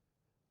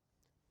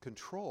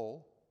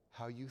 Control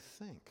how you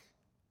think.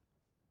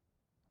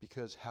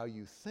 Because how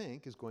you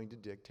think is going to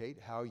dictate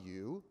how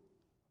you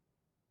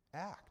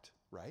act,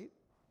 right?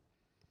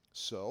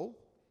 So,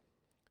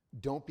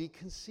 don't be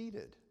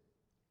conceited.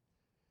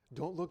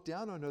 Don't look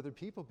down on other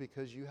people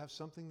because you have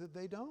something that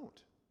they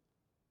don't.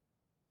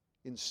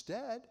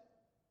 Instead,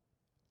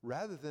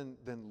 rather than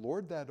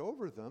lord that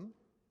over them,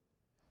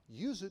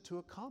 use it to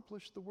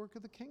accomplish the work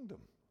of the kingdom.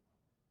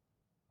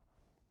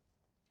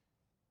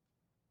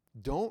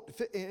 Don't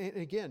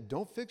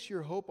fix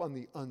your hope on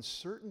the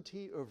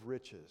uncertainty of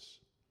riches.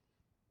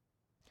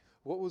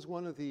 What was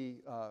one of the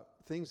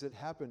things that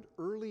happened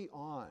early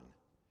on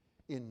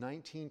in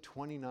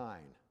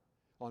 1929,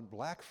 on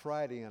Black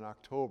Friday in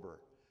October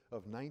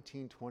of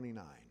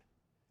 1929,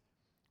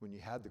 when you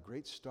had the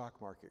great stock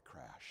market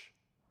crash?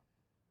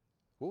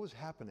 What was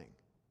happening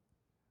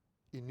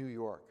in New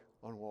York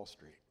on Wall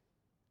Street?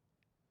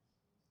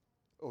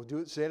 Oh,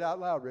 say it out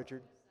loud,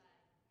 Richard.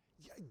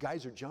 Yeah,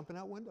 guys are jumping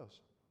out windows.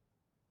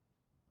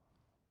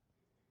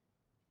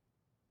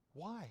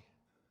 Why?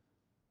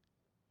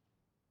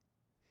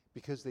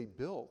 Because they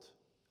built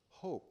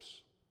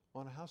hopes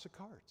on a house of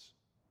cards.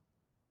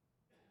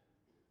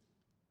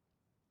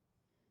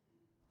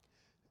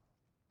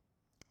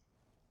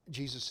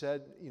 Jesus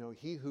said,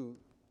 he who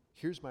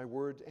hears my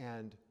word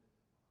and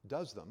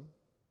does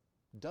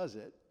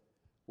it,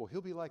 well,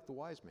 he'll be like the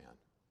wise man.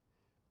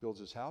 Builds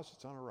his house,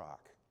 it's on a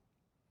rock.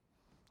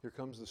 Here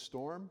comes the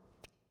storm.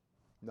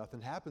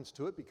 Nothing happens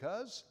to it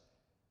because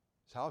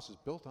his house is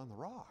built on the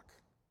rock.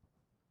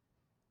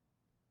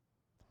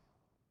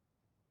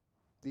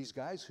 These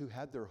guys who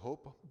had their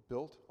hope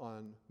built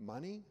on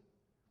money,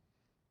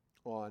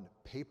 on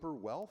paper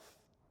wealth,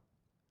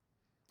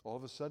 all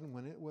of a sudden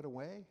when it went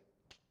away,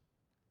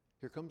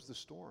 here comes the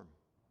storm.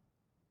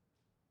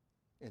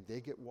 And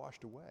they get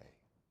washed away.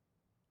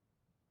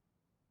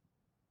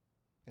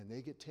 And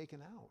they get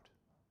taken out.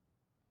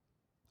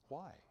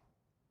 Why?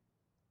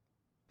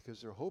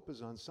 Because their hope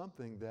is on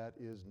something that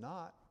is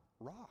not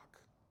rock.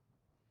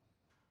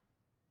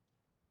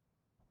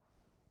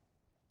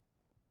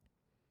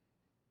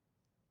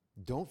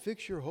 Don't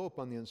fix your hope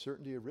on the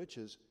uncertainty of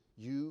riches.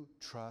 You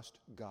trust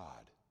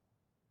God.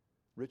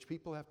 Rich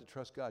people have to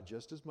trust God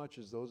just as much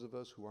as those of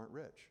us who aren't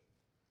rich.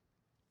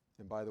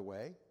 And by the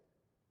way,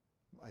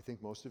 I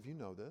think most of you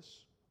know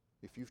this.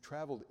 If you've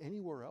traveled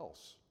anywhere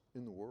else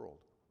in the world,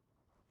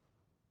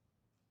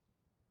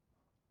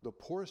 the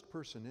poorest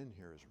person in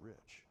here is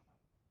rich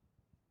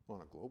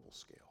on a global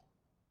scale.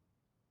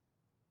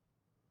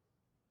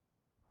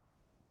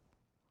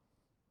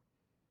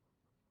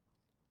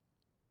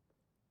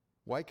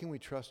 Why can we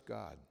trust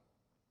God?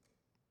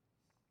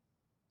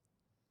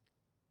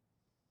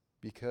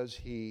 Because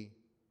He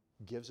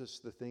gives us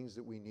the things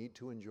that we need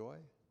to enjoy.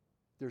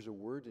 There's a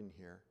word in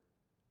here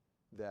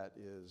that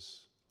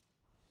is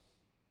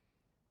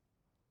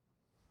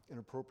an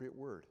appropriate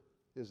word,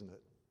 isn't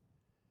it?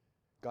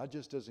 God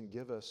just doesn't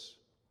give us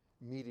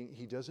meeting.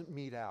 He doesn't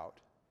mete out.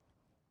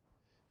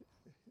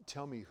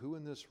 Tell me who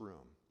in this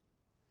room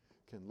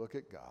can look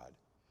at God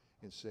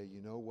and say,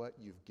 you know what?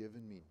 You've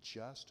given me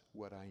just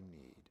what I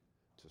need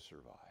to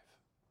survive.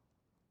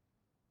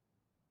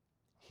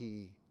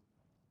 He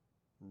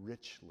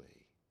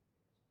richly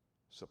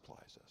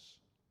supplies us.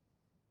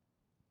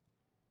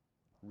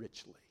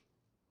 Richly.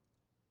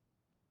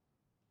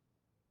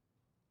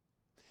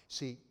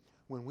 See,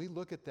 when we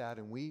look at that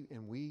and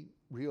we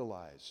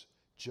realize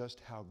just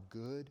how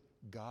good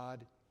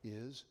God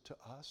is to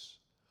us,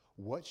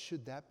 what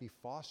should that be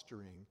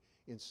fostering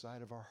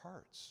inside of our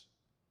hearts?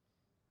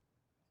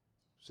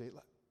 Say,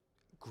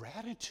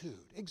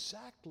 gratitude,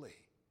 exactly.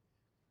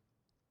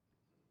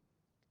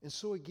 And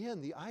so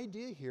again, the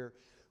idea here,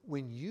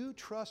 when you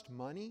trust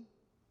money,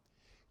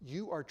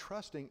 you are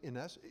trusting in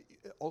us,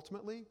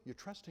 ultimately, you're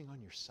trusting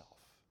on yourself.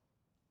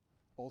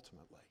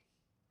 Ultimately.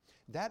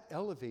 That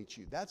elevates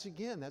you. That's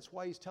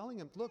why he's telling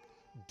him, look,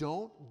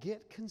 don't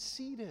get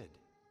conceited.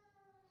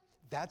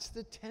 That's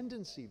the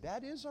tendency.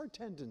 That is our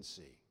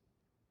tendency.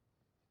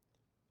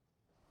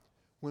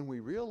 When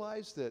we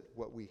realize that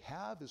what we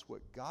have is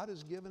what God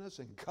has given us,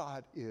 and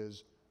God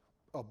is,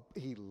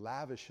 He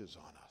lavishes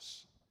on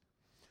us.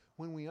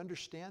 When we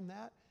understand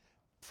that,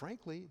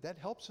 frankly, that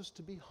helps us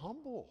to be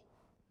humble.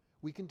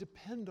 We can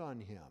depend on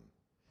Him.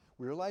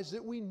 We realize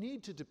that we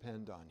need to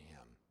depend on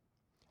Him.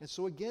 And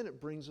so again,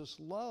 it brings us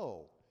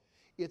low.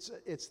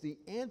 It's the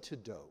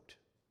antidote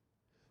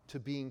to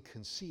being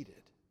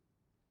conceited.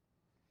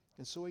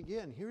 And so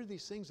again, here are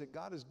these things that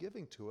God is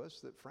giving to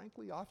us that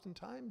frankly,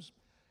 oftentimes,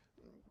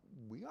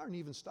 we aren't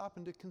even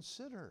stopping to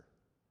consider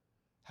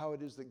how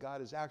it is that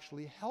God is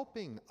actually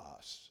helping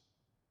us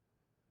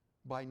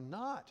by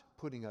not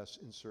putting us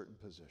in certain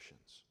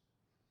positions.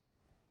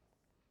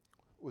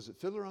 Was it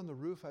Fiddler on the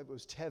Roof? It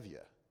was Tevye,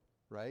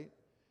 right?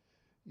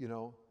 You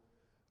know,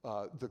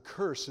 the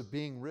curse of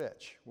being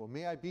rich. Well,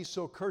 may I be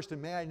so cursed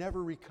and may I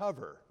never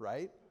recover,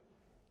 right?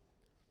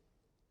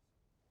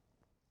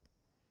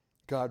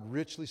 God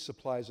richly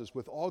supplies us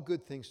with all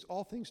good things,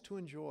 all things to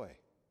enjoy.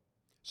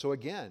 So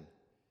again,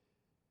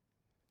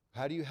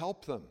 how do you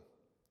help them?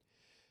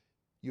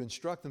 You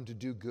instruct them to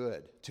do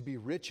good, to be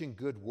rich in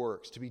good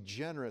works, to be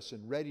generous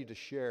and ready to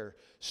share,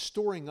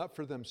 storing up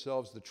for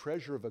themselves the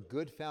treasure of a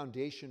good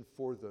foundation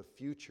for the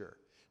future.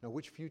 Now,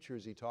 which future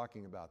is he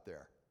talking about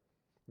there?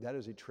 That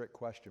is a trick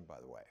question, by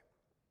the way.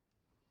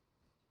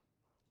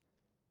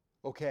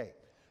 Okay,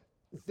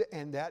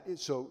 and that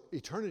is, so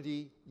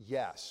eternity,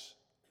 yes.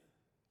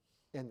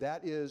 And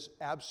that is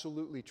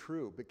absolutely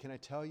true. But can I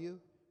tell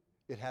you,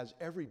 it has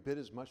every bit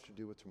as much to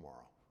do with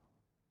tomorrow.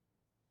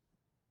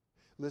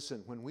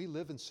 Listen, when we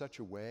live in such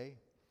a way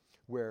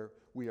where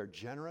we are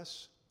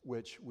generous,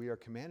 which we are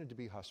commanded to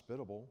be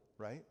hospitable,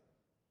 right?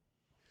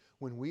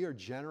 When we are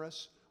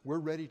generous, we're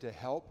ready to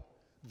help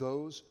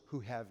those who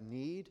have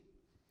need.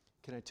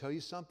 Can I tell you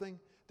something?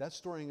 That's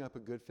storing up a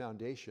good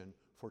foundation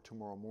for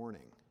tomorrow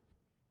morning.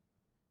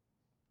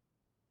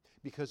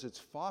 Because it's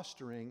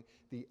fostering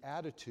the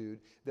attitude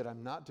that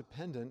I'm not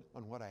dependent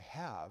on what I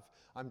have.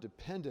 I'm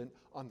dependent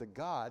on the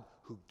God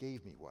who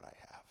gave me what I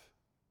have.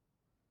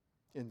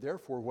 And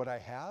therefore, what I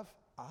have,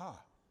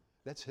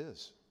 that's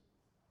His.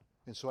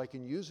 And so I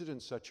can use it in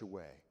such a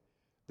way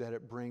that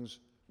it brings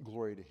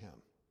glory to Him.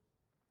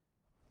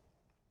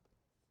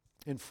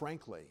 And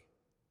frankly,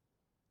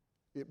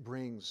 it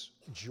brings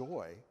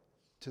joy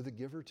to the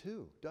giver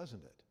too,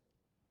 doesn't it?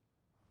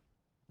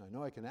 I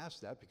know I can ask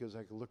that because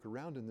I can look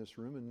around in this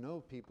room and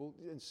know people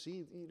and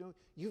see,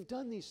 you've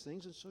done these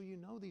things, and so you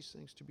know these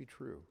things to be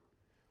true.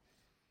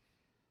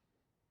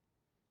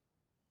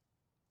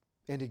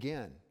 And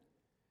again,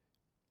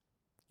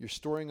 you're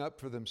storing up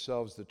for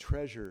themselves the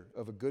treasure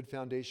of a good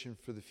foundation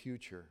for the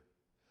future,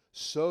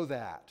 so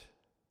that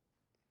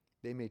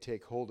they may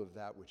take hold of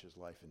that which is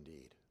life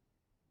indeed.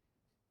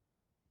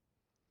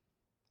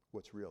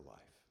 What's real life?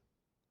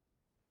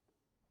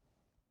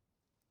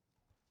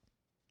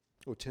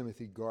 O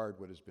Timothy, guard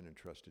what has been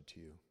entrusted to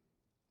you,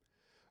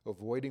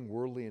 avoiding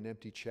worldly and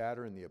empty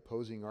chatter and the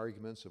opposing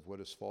arguments of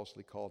what is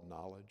falsely called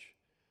knowledge,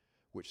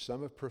 which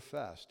some have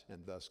professed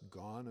and thus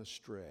gone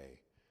astray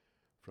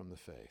from the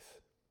faith.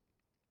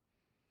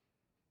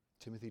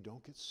 Timothy,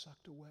 don't get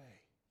sucked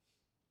away.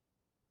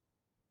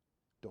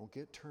 Don't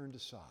get turned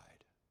aside.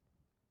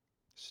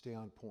 Stay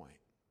on point.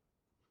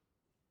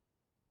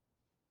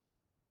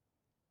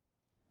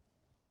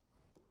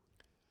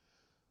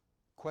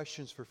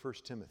 Questions for 1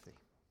 Timothy?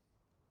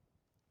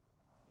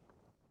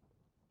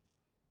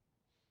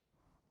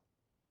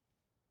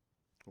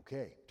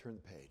 Okay, turn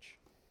the page.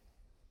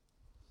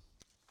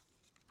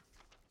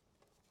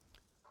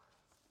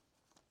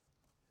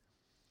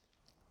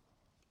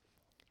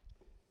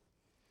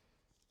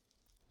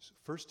 So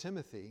 1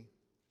 Timothy,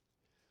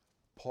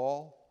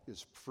 Paul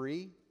is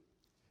free.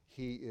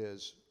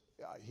 He's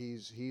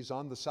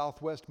on the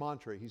Southwest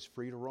Monterey. He's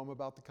free to roam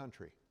about the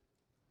country.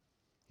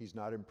 He's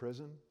not in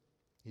prison.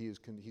 He's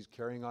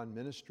carrying on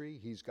ministry.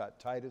 He's got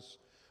Titus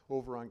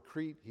over on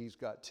Crete. He's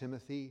got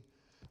Timothy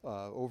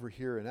over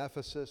here in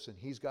Ephesus, and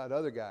he's got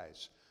other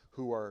guys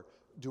who are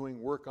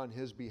doing work on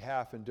his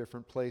behalf in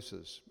different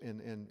places,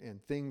 and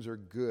things are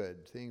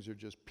good. Things are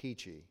just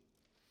peachy.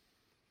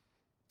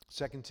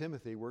 2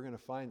 Timothy, we're going to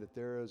find that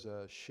there is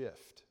a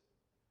shift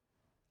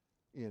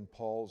in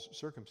Paul's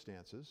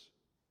circumstances,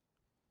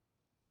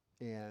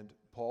 and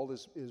Paul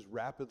is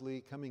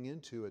rapidly coming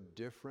into a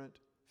different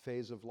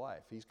phase of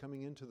life. He's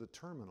coming into the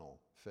terminal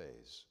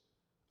phase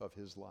of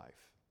his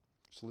life.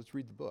 So let's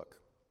read the book.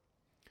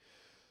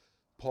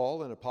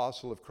 Paul, an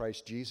apostle of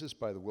Christ Jesus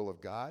by the will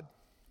of God,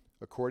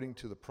 according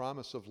to the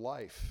promise of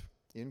life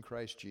in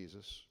Christ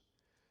Jesus,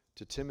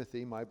 to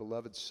Timothy, my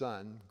beloved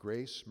son,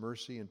 grace,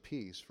 mercy, and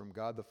peace from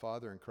God the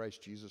Father and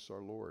Christ Jesus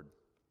our Lord.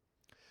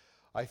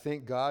 I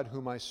thank God,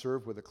 whom I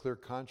serve with a clear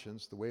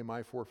conscience, the way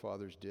my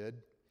forefathers did,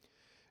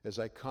 as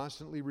I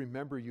constantly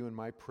remember you in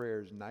my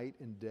prayers night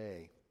and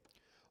day,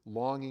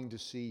 longing to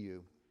see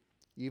you,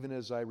 even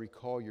as I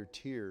recall your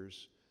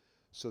tears,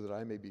 so that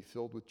I may be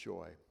filled with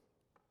joy.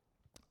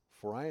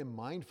 For I am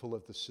mindful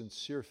of the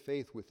sincere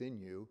faith within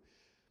you,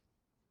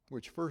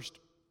 which first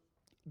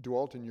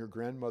dwelt in your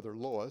grandmother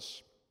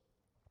Lois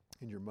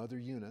and your mother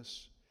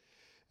Eunice,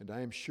 and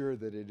I am sure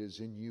that it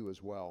is in you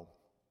as well.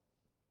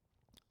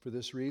 For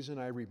this reason,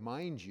 I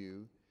remind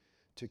you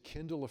to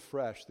kindle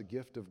afresh the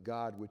gift of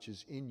God which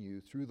is in you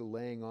through the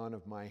laying on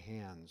of my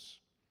hands.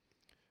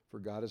 For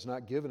God has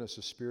not given us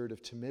a spirit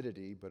of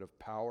timidity, but of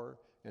power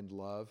and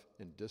love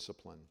and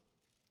discipline.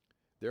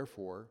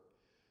 Therefore,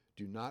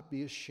 do not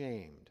be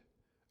ashamed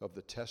of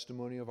the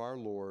testimony of our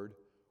Lord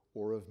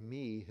or of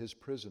me, his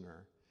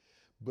prisoner,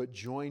 but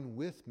join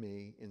with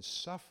me in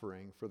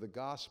suffering for the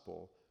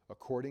gospel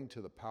according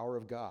to the power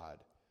of God,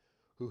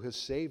 who has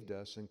saved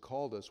us and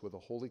called us with a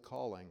holy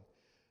calling,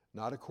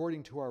 not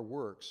according to our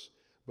works,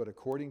 but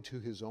according to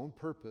his own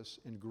purpose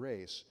and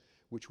grace,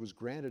 which was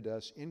granted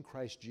us in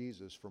Christ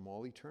Jesus from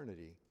all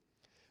eternity,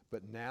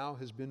 but now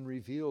has been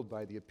revealed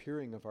by the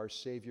appearing of our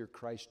Savior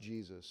Christ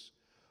Jesus,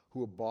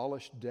 who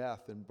abolished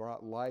death and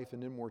brought life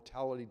and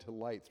immortality to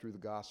light through the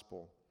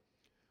gospel,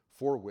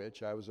 for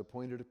which I was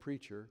appointed a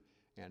preacher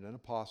and an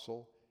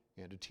apostle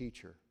and a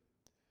teacher.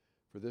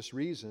 For this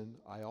reason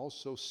I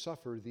also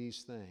suffer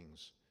these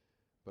things,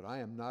 but I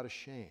am not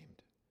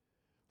ashamed,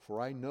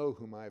 for I know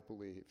whom I have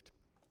believed,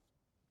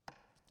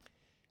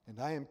 and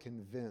I am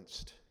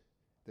convinced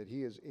that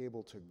he is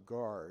able to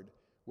guard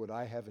what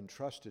I have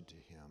entrusted to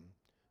him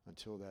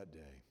until that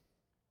day.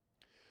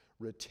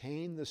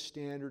 Retain the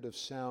standard of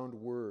sound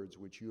words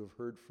which you have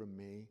heard from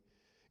me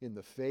in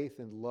the faith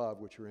and love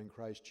which are in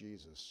Christ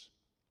Jesus.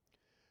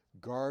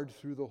 Guard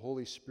through the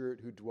Holy Spirit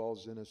who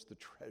dwells in us the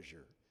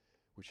treasure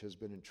which has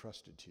been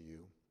entrusted to you.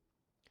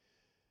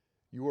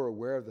 You are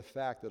aware of the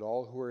fact that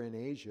all who are in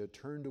Asia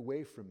turned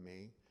away from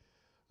me,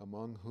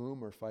 among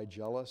whom are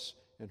Phygelus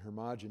and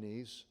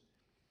Hermogenes.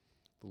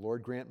 The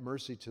Lord grant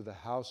mercy to the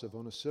house of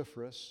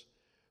Onesiphorus,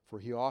 for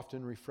he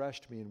often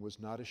refreshed me and was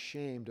not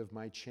ashamed of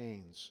my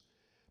chains.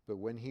 But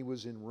when he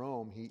was in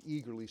Rome, he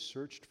eagerly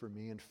searched for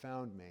me and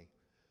found me.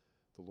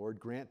 The Lord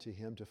grant to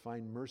him to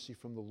find mercy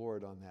from the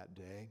Lord on that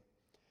day.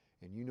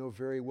 And you know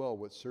very well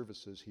what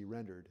services he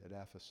rendered at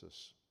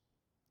Ephesus.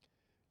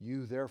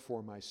 You,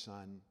 therefore, my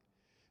son,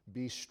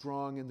 be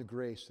strong in the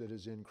grace that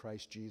is in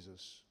Christ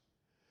Jesus.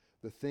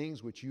 The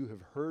things which you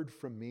have heard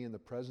from me in the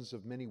presence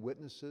of many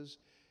witnesses,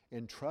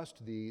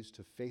 entrust these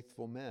to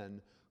faithful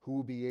men who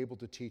will be able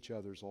to teach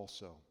others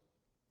also.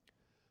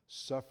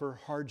 Suffer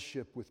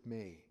hardship with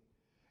me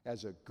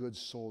as a good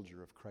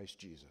soldier of Christ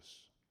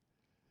Jesus.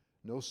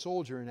 No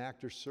soldier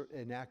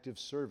in active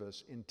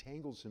service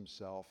entangles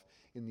himself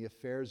in the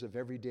affairs of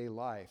everyday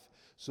life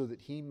so that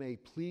he may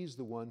please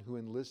the one who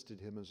enlisted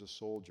him as a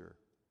soldier.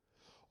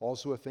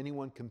 Also, if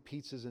anyone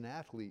competes as an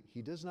athlete,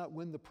 he does not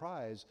win the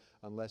prize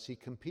unless he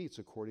competes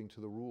according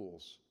to the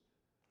rules.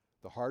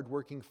 The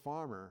hard-working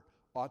farmer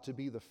ought to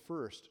be the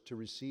first to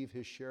receive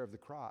his share of the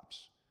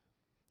crops.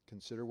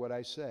 Consider what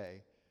I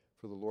say,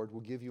 for the Lord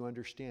will give you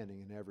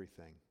understanding in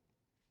everything.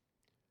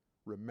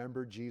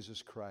 Remember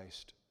Jesus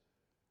Christ,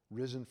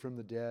 risen from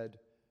the dead,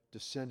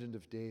 descendant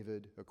of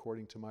David,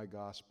 according to my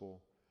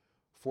gospel,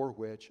 for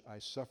which I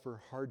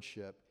suffer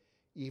hardship,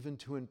 even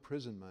to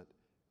imprisonment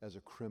as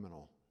a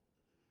criminal.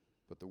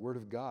 But the word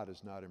of God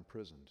is not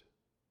imprisoned.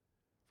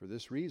 For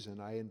this reason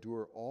I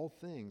endure all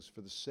things for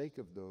the sake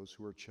of those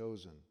who are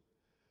chosen,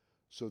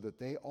 so that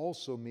they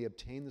also may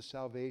obtain the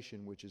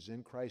salvation which is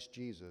in Christ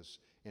Jesus,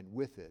 and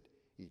with it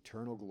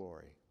eternal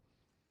glory.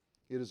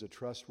 It is a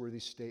trustworthy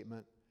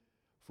statement,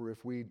 for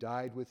if we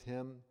died with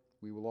him,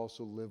 we will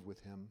also live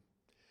with him.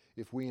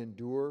 If we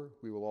endure,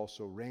 we will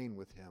also reign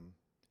with him.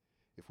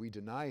 If we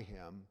deny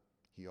him,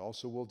 he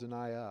also will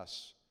deny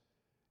us.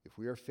 If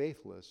we are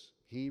faithless,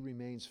 he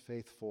remains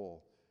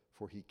faithful,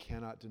 for he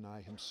cannot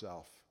deny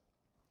himself.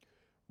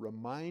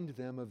 Remind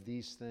them of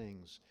these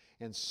things,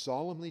 and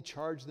solemnly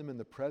charge them in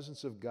the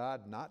presence of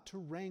God not to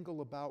wrangle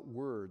about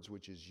words,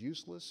 which is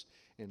useless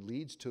and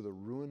leads to the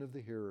ruin of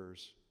the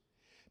hearers.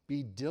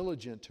 Be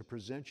diligent to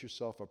present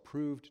yourself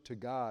approved to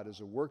God as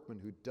a workman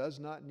who does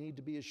not need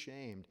to be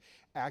ashamed,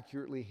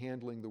 accurately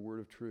handling the word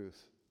of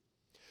truth.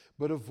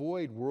 But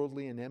avoid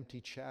worldly and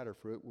empty chatter,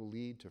 for it will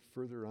lead to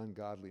further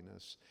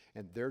ungodliness,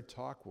 and their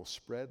talk will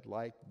spread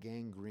like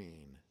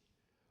gangrene.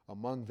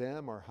 Among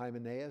them are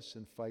Hymenaeus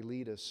and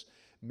Philetus,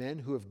 men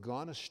who have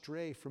gone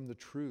astray from the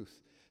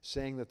truth,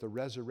 saying that the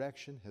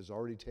resurrection has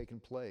already taken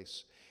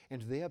place,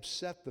 and they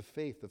upset the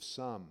faith of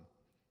some.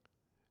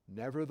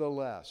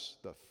 Nevertheless,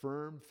 the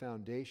firm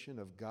foundation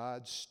of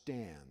God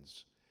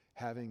stands,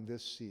 having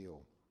this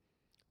seal: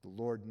 the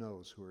Lord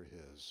knows who are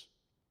his.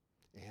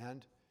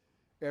 And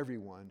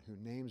everyone who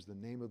names the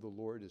name of the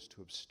Lord is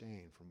to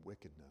abstain from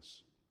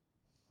wickedness.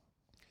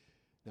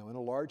 Now, in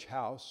a large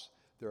house,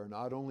 there are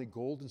not only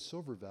gold and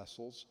silver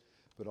vessels,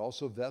 but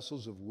also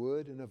vessels of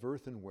wood and of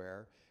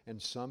earthenware,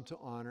 and some to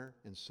honor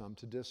and some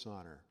to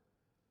dishonor.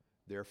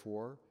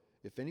 Therefore,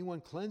 if anyone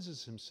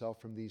cleanses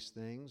himself from these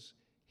things,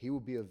 he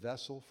will be a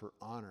vessel for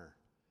honor,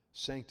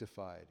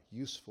 sanctified,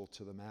 useful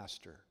to the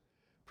master,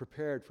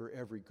 prepared for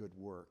every good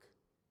work.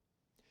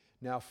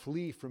 Now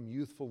flee from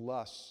youthful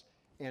lusts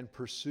and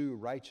pursue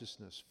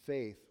righteousness,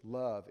 faith,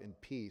 love, and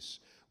peace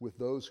with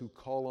those who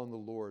call on the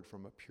Lord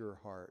from a pure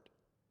heart.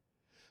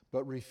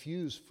 But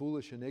refuse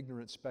foolish and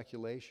ignorant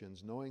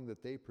speculations, knowing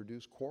that they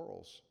produce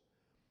quarrels.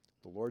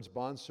 The Lord's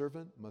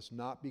bondservant must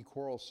not be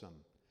quarrelsome,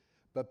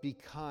 but be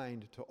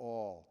kind to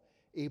all,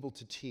 able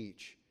to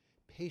teach,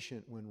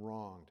 patient when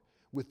wronged,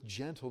 with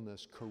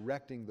gentleness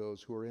correcting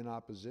those who are in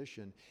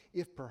opposition,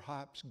 if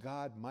perhaps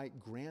God might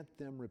grant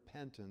them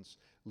repentance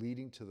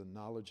leading to the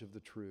knowledge of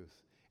the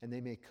truth, and they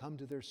may come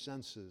to their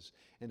senses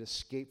and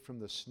escape from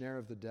the snare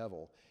of the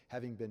devil,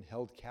 having been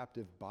held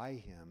captive by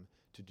him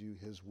to do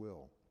his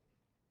will.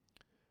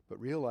 But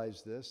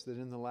realize this, that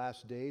in the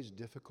last days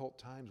difficult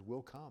times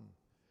will come.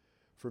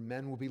 For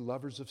men will be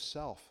lovers of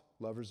self,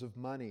 lovers of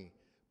money,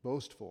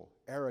 boastful,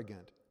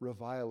 arrogant,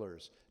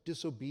 revilers,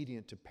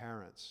 disobedient to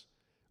parents,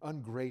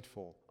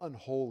 ungrateful,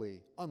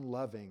 unholy,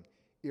 unloving,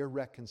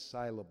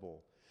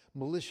 irreconcilable,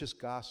 malicious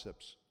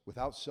gossips,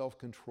 without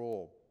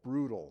self-control,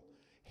 brutal,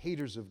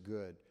 haters of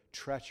good,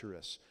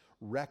 treacherous,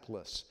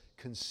 reckless,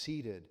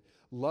 conceited,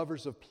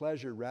 lovers of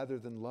pleasure rather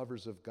than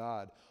lovers of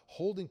God,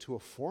 holding to a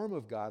form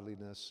of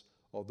godliness,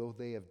 although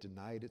they have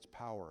denied its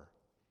power.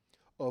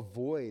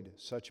 Avoid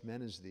such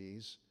men as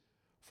these,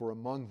 for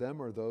among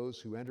them are those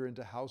who enter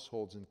into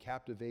households and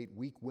captivate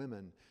weak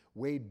women,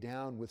 weighed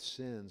down with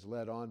sins,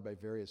 led on by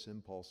various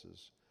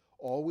impulses,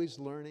 always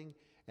learning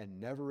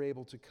and never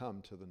able to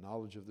come to the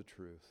knowledge of the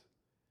truth.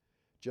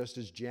 Just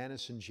as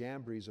Jannes and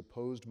Jambres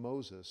opposed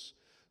Moses,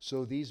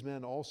 so these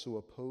men also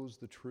oppose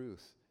the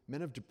truth,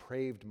 men of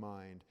depraved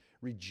mind,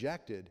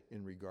 rejected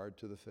in regard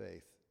to the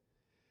faith.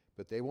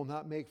 But they will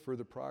not make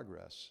further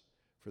progress,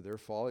 for their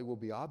folly will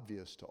be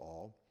obvious to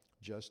all,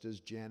 just as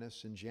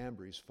Jannes and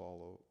Jambres'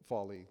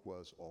 folly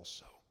was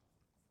also.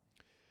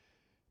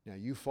 Now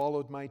you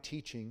followed my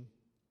teaching,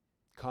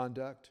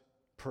 conduct,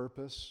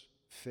 purpose,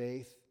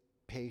 faith,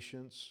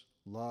 patience,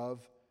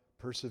 love,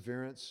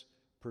 perseverance,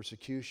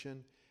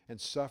 persecution, and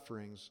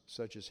sufferings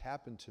such as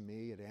happened to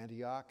me at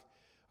Antioch,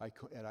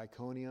 at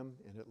Iconium,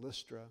 and at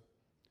Lystra.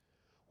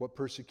 What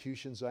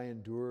persecutions I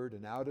endured,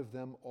 and out of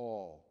them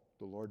all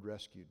the Lord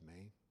rescued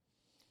me.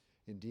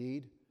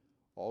 Indeed,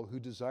 all who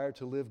desire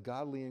to live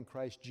godly in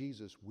Christ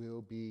Jesus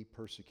will be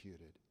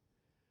persecuted.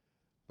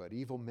 But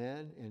evil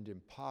men and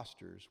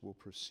impostors will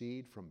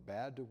proceed from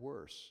bad to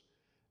worse,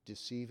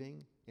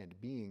 deceiving and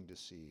being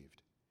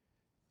deceived.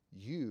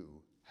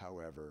 You,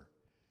 however,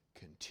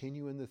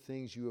 continue in the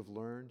things you have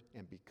learned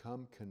and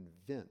become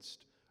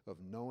convinced of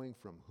knowing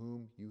from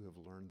whom you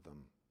have learned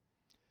them,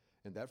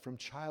 and that from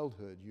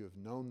childhood you have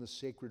known the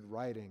sacred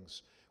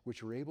writings,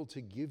 which are able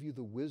to give you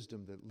the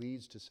wisdom that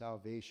leads to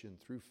salvation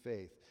through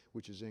faith,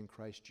 which is in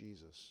Christ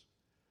Jesus.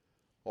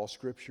 All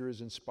Scripture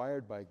is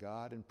inspired by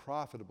God and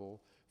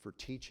profitable for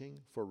teaching,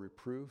 for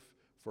reproof,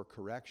 for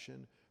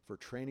correction, for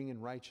training in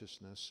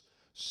righteousness,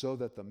 so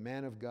that the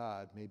man of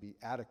God may be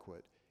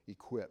adequate,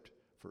 equipped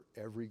for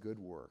every good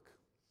work.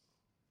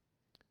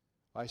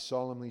 I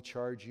solemnly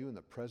charge you in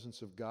the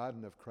presence of God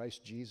and of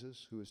Christ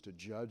Jesus, who is to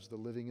judge the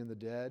living and the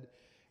dead,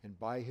 and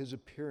by his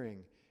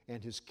appearing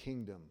and his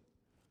kingdom,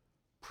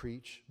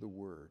 preach the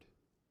word.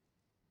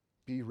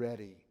 Be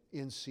ready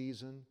in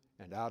season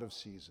and out of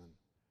season.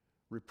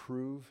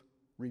 Reprove,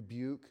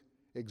 rebuke,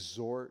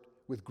 exhort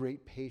with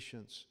great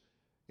patience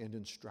and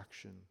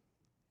instruction.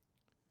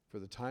 For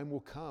the time will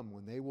come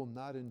when they will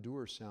not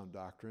endure sound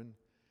doctrine,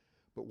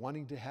 but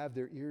wanting to have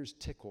their ears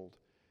tickled,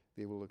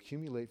 they will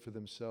accumulate for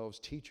themselves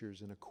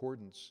teachers in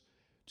accordance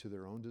to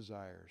their own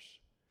desires,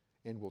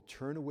 and will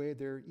turn away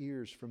their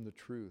ears from the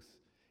truth,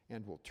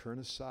 and will turn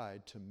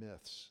aside to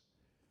myths.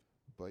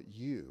 But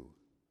you,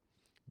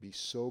 be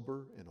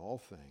sober in all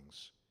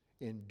things,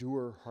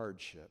 endure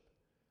hardship,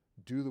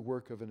 do the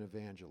work of an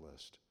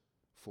evangelist,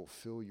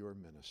 fulfill your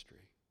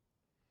ministry.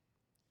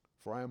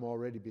 For I am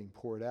already being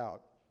poured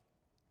out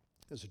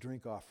as a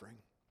drink offering,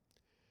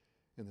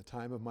 and the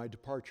time of my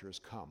departure has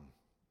come.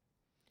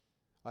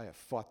 I have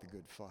fought the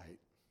good fight.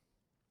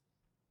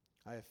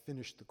 I have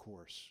finished the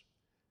course.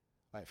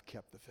 I have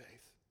kept the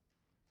faith.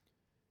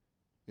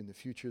 In the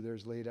future there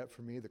is laid up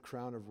for me the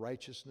crown of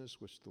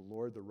righteousness, which the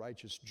Lord, the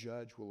righteous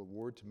judge, will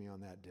award to me on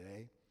that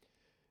day,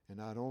 and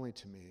not only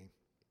to me,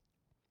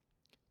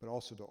 but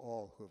also to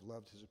all who have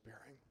loved his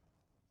appearing.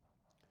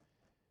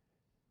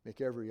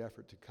 Make every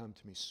effort to come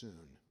to me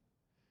soon.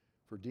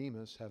 For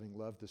Demas, having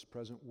loved this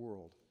present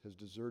world, has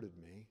deserted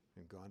me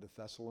and gone to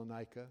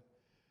Thessalonica.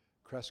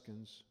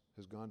 Crescens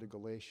has gone to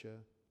Galatia,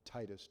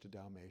 Titus to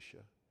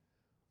Dalmatia.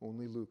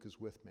 Only Luke is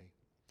with me.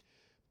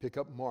 Pick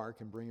up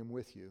Mark and bring him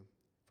with you,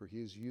 for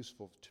he is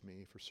useful to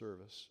me for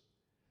service.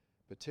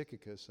 But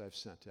Tychicus I have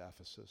sent to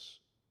Ephesus.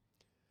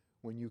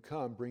 When you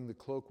come, bring the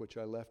cloak which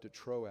I left at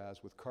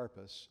Troas with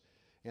Carpus,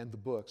 and the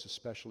books,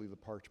 especially the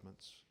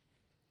parchments.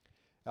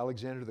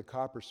 Alexander the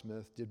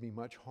coppersmith did me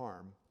much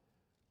harm.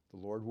 The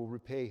Lord will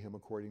repay him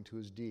according to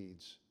his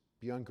deeds.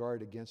 Be on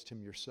guard against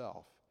him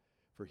yourself,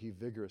 for he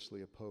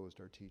vigorously opposed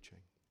our teaching.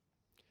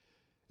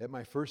 At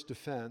my first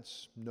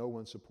defense, no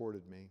one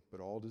supported me, but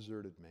all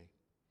deserted me.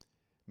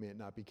 May it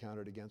not be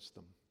counted against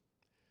them.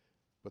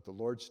 But the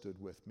Lord stood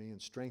with me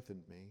and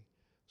strengthened me,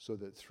 so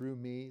that through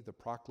me the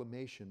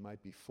proclamation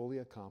might be fully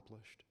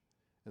accomplished,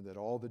 and that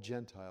all the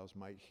Gentiles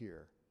might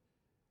hear.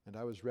 And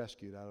I was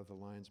rescued out of the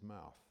lion's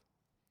mouth.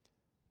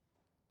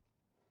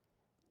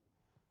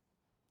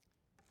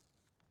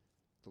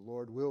 The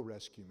Lord will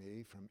rescue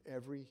me from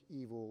every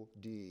evil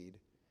deed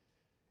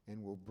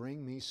and will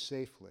bring me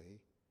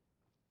safely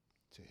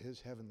to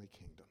his heavenly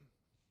kingdom.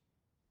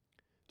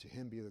 To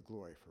him be the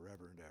glory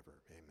forever and ever.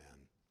 Amen.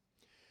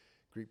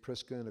 Greet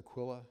Prisca and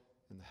Aquila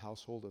in the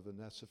household of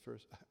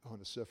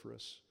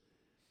Onesiphorus.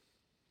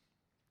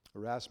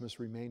 Erasmus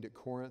remained at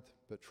Corinth,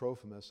 but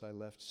Trophimus I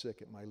left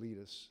sick at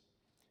Miletus.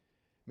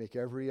 Make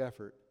every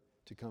effort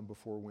to come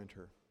before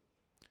winter.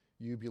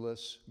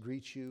 Eubulus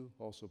greets you,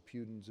 also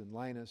Pudens and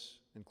Linus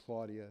and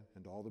Claudia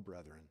and all the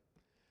brethren.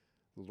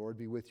 The Lord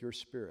be with your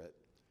spirit.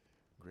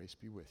 Grace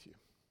be with you.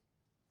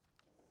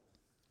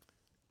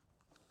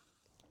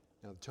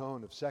 Now the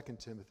tone of 2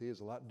 Timothy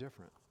is a lot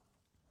different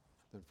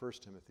than 1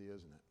 Timothy,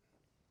 isn't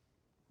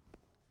it?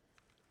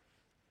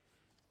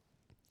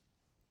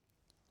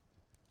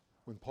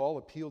 When Paul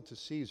appealed to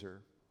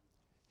Caesar,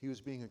 he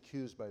was being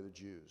accused by the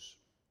Jews.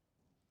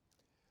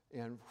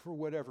 And for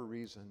whatever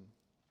reason,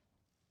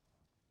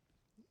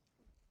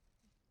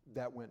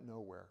 that went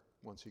nowhere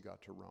once he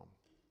got to Rome.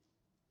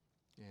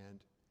 And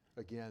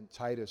again,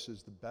 Titus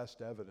is the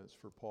best evidence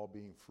for Paul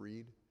being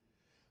freed,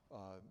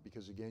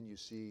 because again, you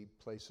see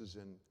places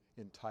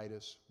in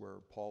Titus where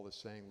Paul is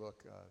saying,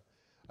 look,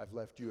 I've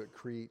left you at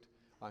Crete.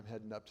 I'm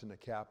heading up to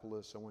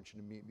Nicopolis. I want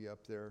you to meet me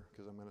up there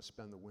because I'm going to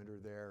spend the winter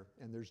there.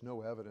 And there's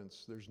no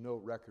evidence, there's no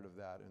record of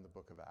that in the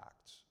book of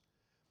Acts.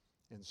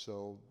 And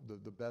so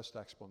the best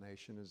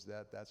explanation is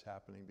that that's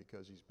happening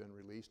because he's been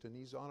released and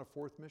he's on a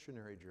fourth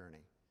missionary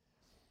journey.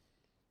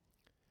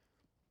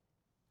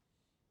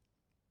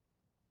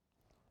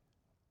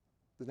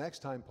 The next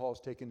time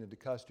Paul's taken into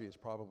custody is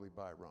probably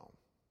by Rome.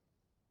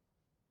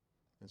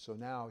 And so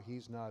now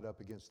he's not up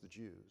against the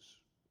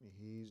Jews.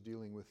 He's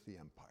dealing with the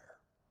empire.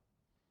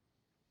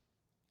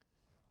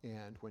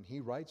 And when he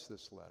writes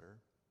this letter,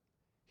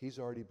 he's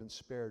already been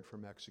spared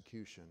from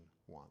execution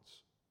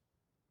once.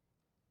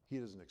 He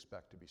doesn't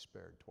expect to be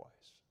spared twice.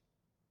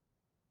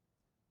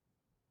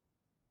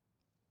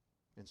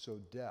 And so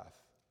death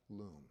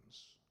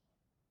looms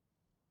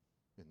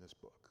in this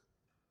book.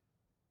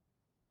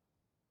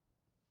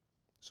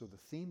 So the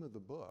theme of the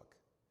book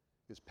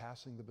is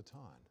passing the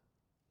baton.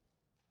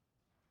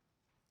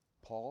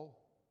 Paul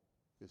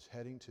is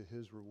heading to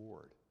his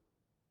reward.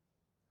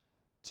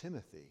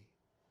 Timothy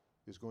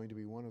is going to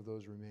be one of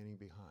those remaining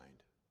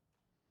behind.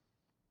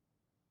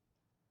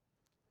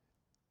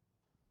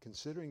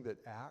 Considering that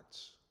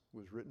Acts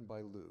was written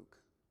by Luke,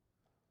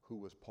 who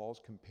was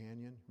Paul's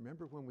companion.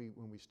 Remember when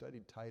we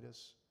studied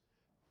Titus?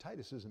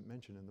 Titus isn't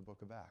mentioned in the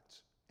book of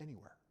Acts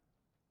anywhere,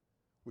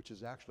 which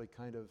is actually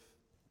kind of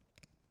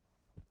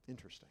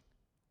interesting,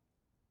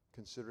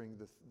 considering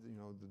the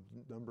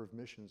number of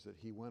missions that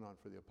he went on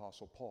for the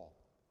Apostle Paul.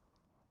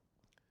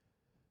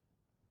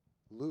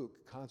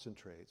 Luke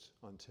concentrates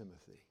on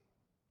Timothy.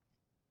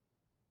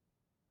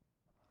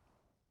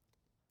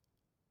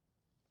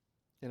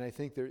 And I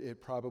think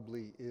it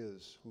probably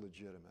is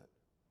legitimate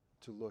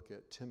to look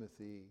at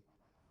Timothy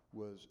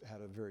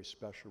had a very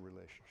special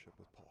relationship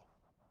with Paul.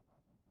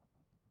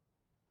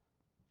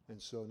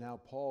 And so now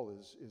Paul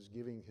is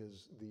giving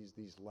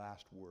these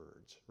last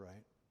words,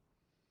 right?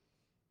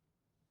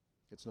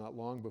 It's not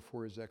long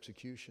before his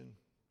execution.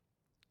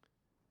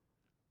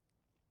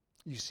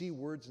 You see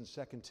words in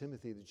 2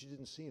 Timothy that you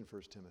didn't see in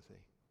 1 Timothy.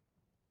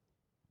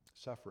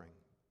 Suffering.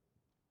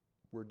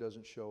 Word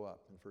doesn't show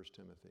up in 1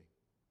 Timothy.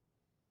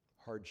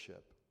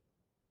 Hardship.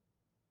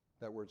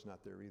 That word's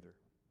not there either.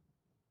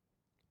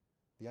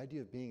 The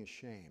idea of being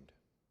ashamed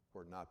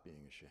or not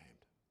being ashamed.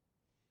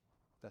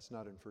 That's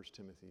not in 1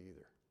 Timothy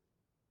either.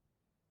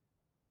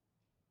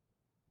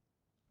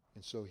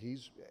 And so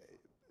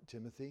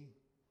Timothy,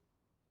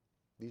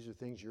 these are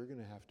things you're going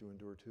to have to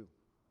endure too.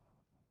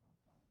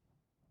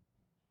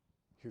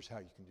 Here's how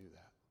you can do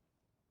that.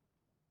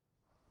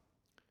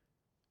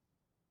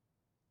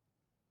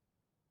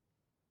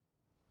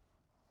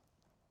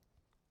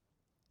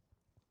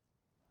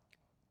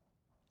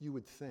 You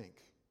would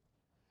think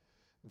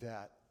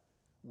that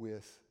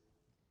with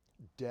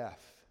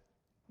death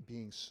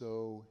being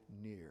so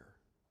near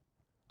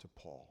to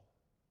Paul,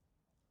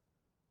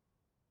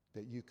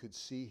 that you could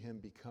see him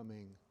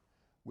becoming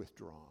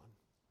withdrawn,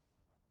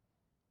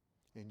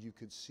 and you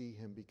could see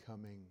him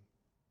becoming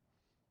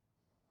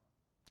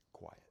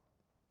quiet.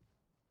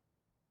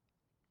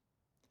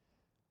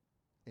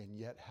 And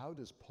yet, how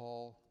does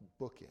Paul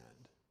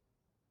bookend?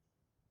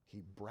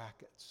 He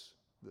brackets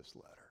this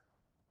letter.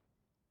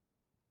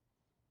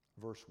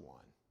 Verse 1.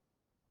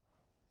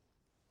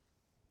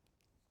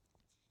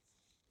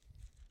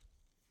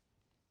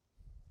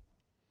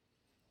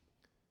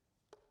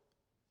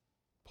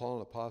 Paul,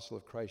 an apostle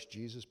of Christ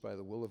Jesus by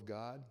the will of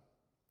God,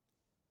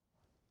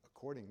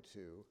 according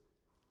to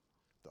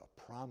the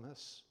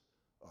promise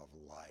of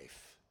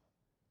life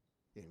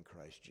in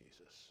Christ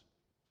Jesus.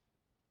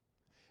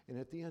 And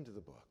at the end of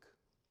the book,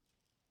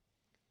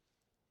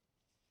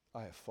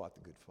 I have fought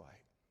the good fight.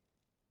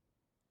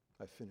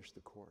 I've finished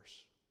the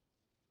course.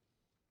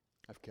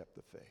 I've kept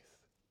the faith.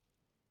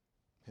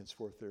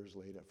 Henceforth there is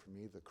laid up for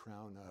me the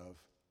crown of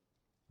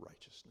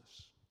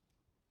righteousness.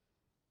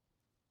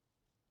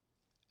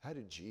 How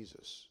did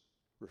Jesus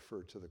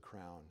refer to the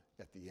crown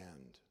at the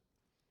end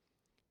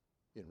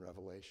in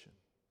Revelation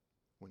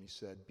when he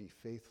said, "Be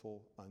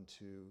faithful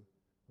unto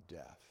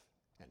death,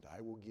 and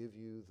I will give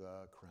you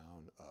the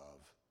crown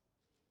of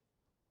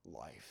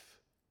life"?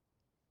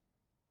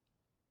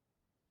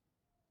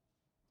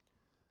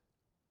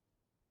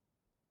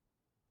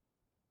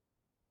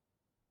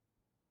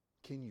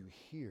 Can you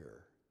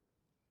hear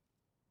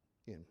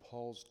in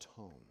Paul's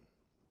tone,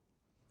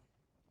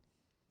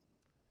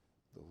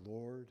 the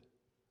Lord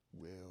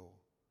will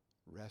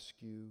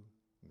rescue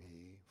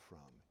me from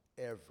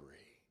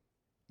every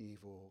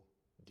evil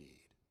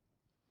deed?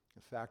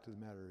 The fact of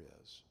the matter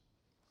is,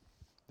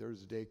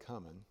 there's a day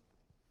coming,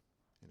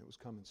 and it was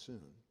coming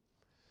soon,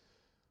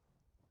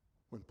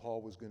 when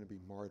Paul was going to be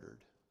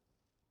martyred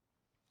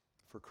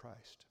for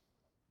Christ.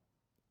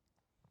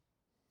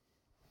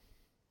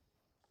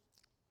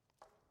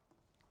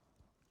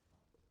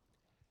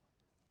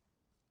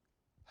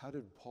 How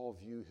did Paul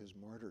view his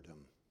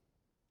martyrdom?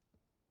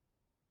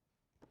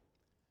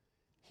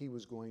 He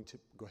was going to,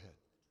 go ahead.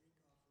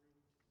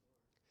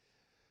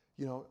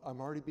 You know, I'm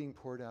already being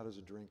poured out as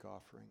a drink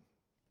offering.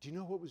 Do you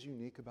know what was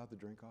unique about the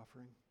drink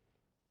offering?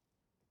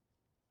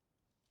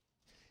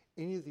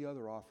 Any of the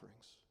other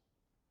offerings,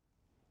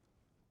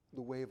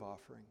 the wave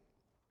offering,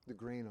 the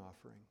grain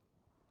offering,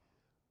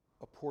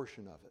 a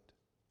portion of it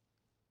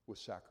was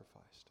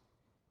sacrificed.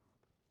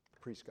 The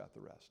priest got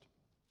the rest.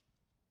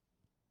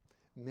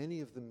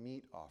 Many of the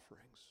meat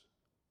offerings,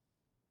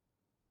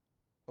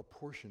 a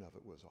portion of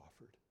it was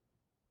offered,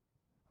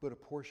 but a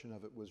portion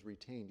of it was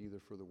retained either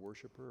for the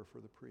worshiper or for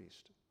the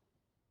priest.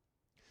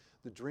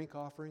 The drink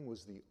offering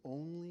was the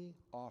only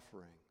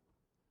offering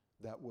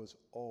that was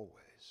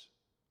always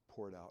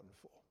poured out in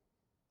full.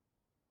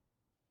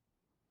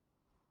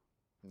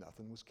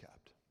 Nothing was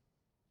kept.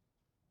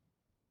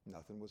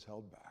 Nothing was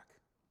held back.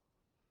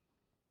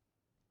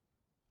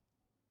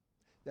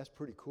 That's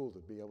pretty cool to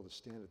be able to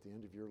stand at the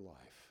end of your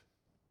life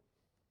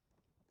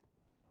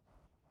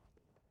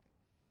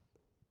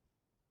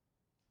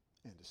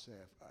and to say,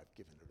 I've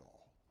given it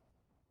all.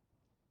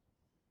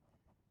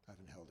 I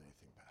haven't held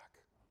anything back.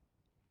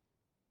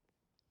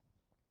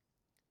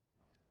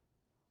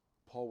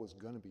 Paul was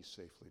going to be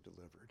safely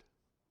delivered.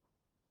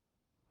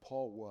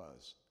 Paul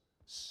was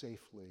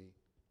safely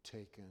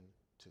taken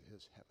to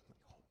his heavenly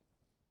home.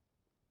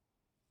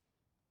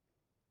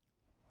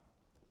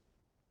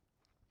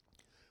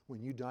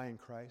 When you die in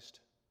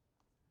Christ,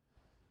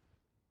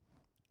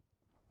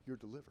 you're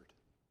delivered.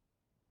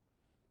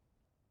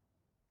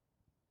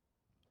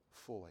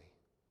 Fully.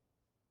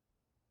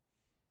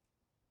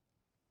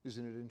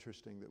 Isn't it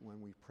interesting that when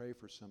we pray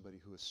for somebody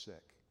who is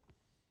sick,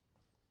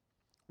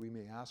 we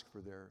may ask for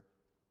their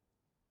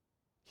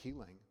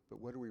healing, but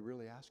what are we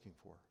really asking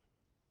for?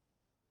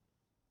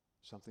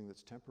 Something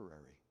that's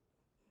temporary.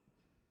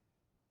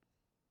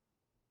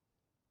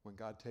 When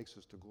God takes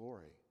us to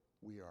glory,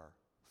 we are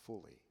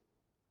fully,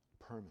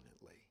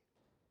 permanently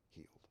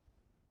healed.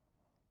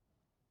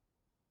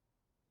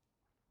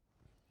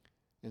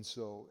 And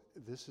so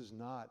this is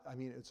not,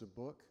 it's a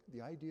book.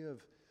 The idea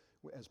of,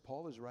 as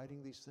Paul is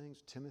writing these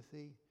things,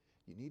 Timothy,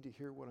 you need to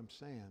hear what I'm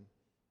saying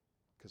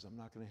because I'm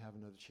not going to have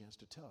another chance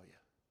to tell you.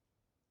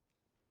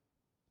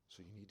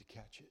 So you need to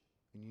catch it.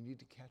 And you need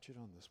to catch it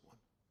on this one.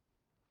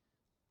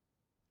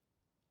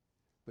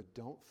 But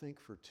don't think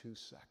for 2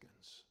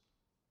 seconds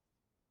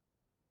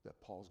that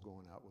Paul's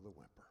going out with a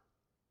whimper.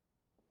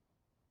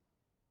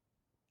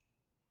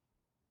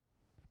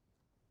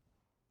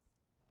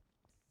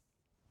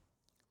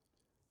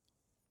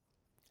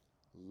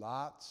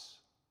 Lots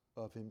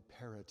of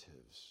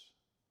imperatives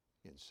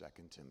in 2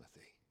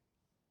 Timothy.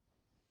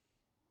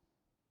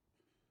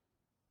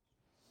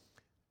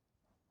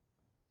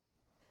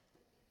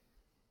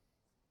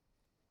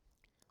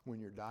 When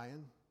you're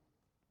dying,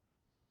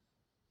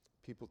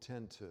 people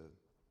tend to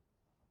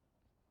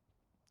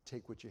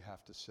take what you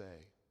have to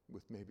say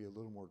with maybe a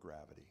little more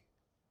gravity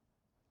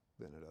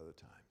than at other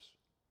times.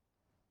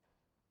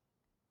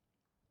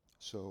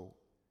 So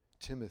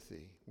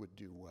Timothy would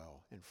do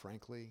well, and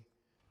frankly,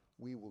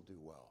 we will do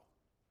well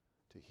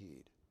to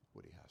heed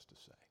what he has to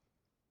say.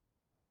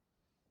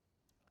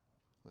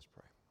 Let's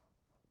pray.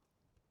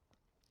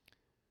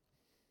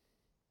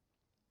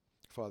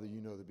 Father, you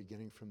know the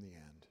beginning from the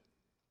end.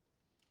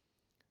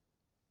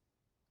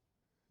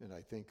 And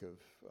I think of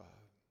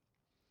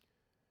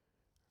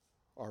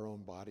our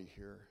own body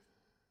here,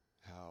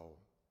 how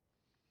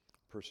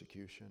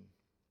persecution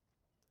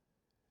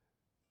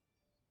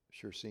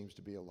sure seems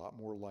to be a lot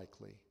more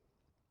likely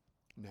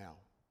now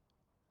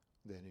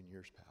than in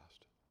years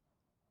past.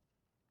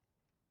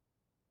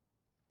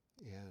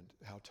 And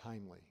how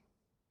timely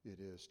it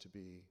is to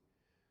be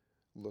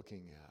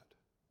looking at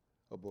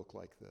a book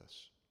like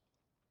this,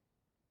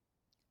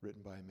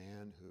 written by a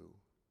man who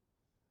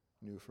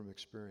knew from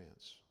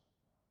experience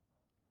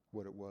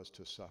what it was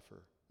to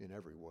suffer in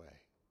every way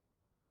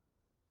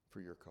for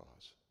your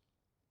cause.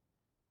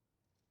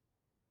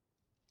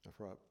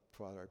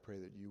 Father, I pray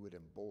that you would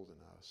embolden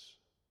us,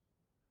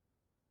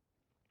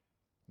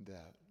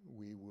 that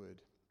we would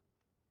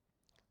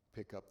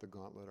pick up the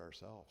gauntlet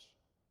ourselves,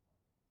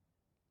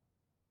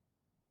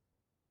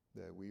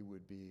 that we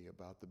would be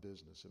about the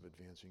business of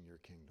advancing your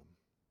kingdom,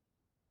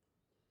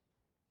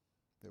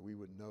 that we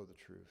would know the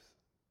truth,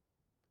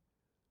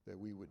 that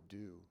we would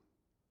do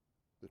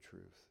the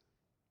truth,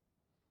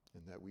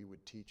 and that we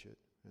would teach it,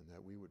 and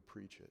that we would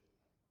preach it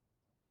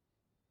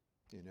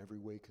in every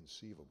way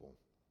conceivable,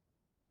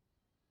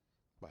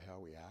 by how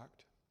we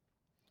act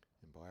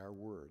and by our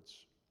words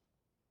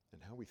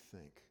and how we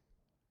think.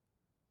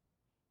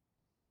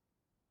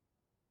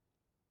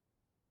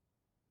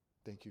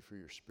 Thank you for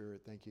your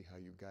Spirit. Thank you how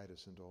you guide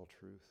us into all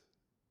truth.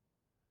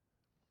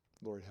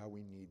 Lord, how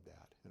we need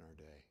that in our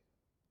day.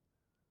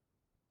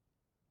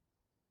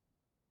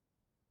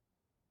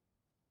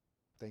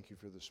 Thank you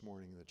for this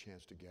morning and the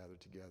chance to gather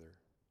together,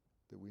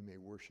 that we may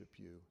worship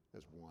you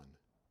as one.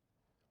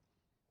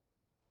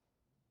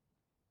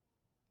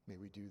 May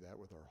we do that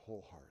with our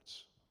whole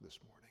hearts this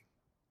morning.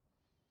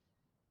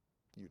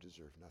 You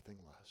deserve nothing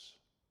less.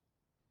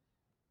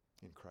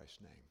 In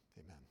Christ's name,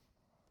 amen.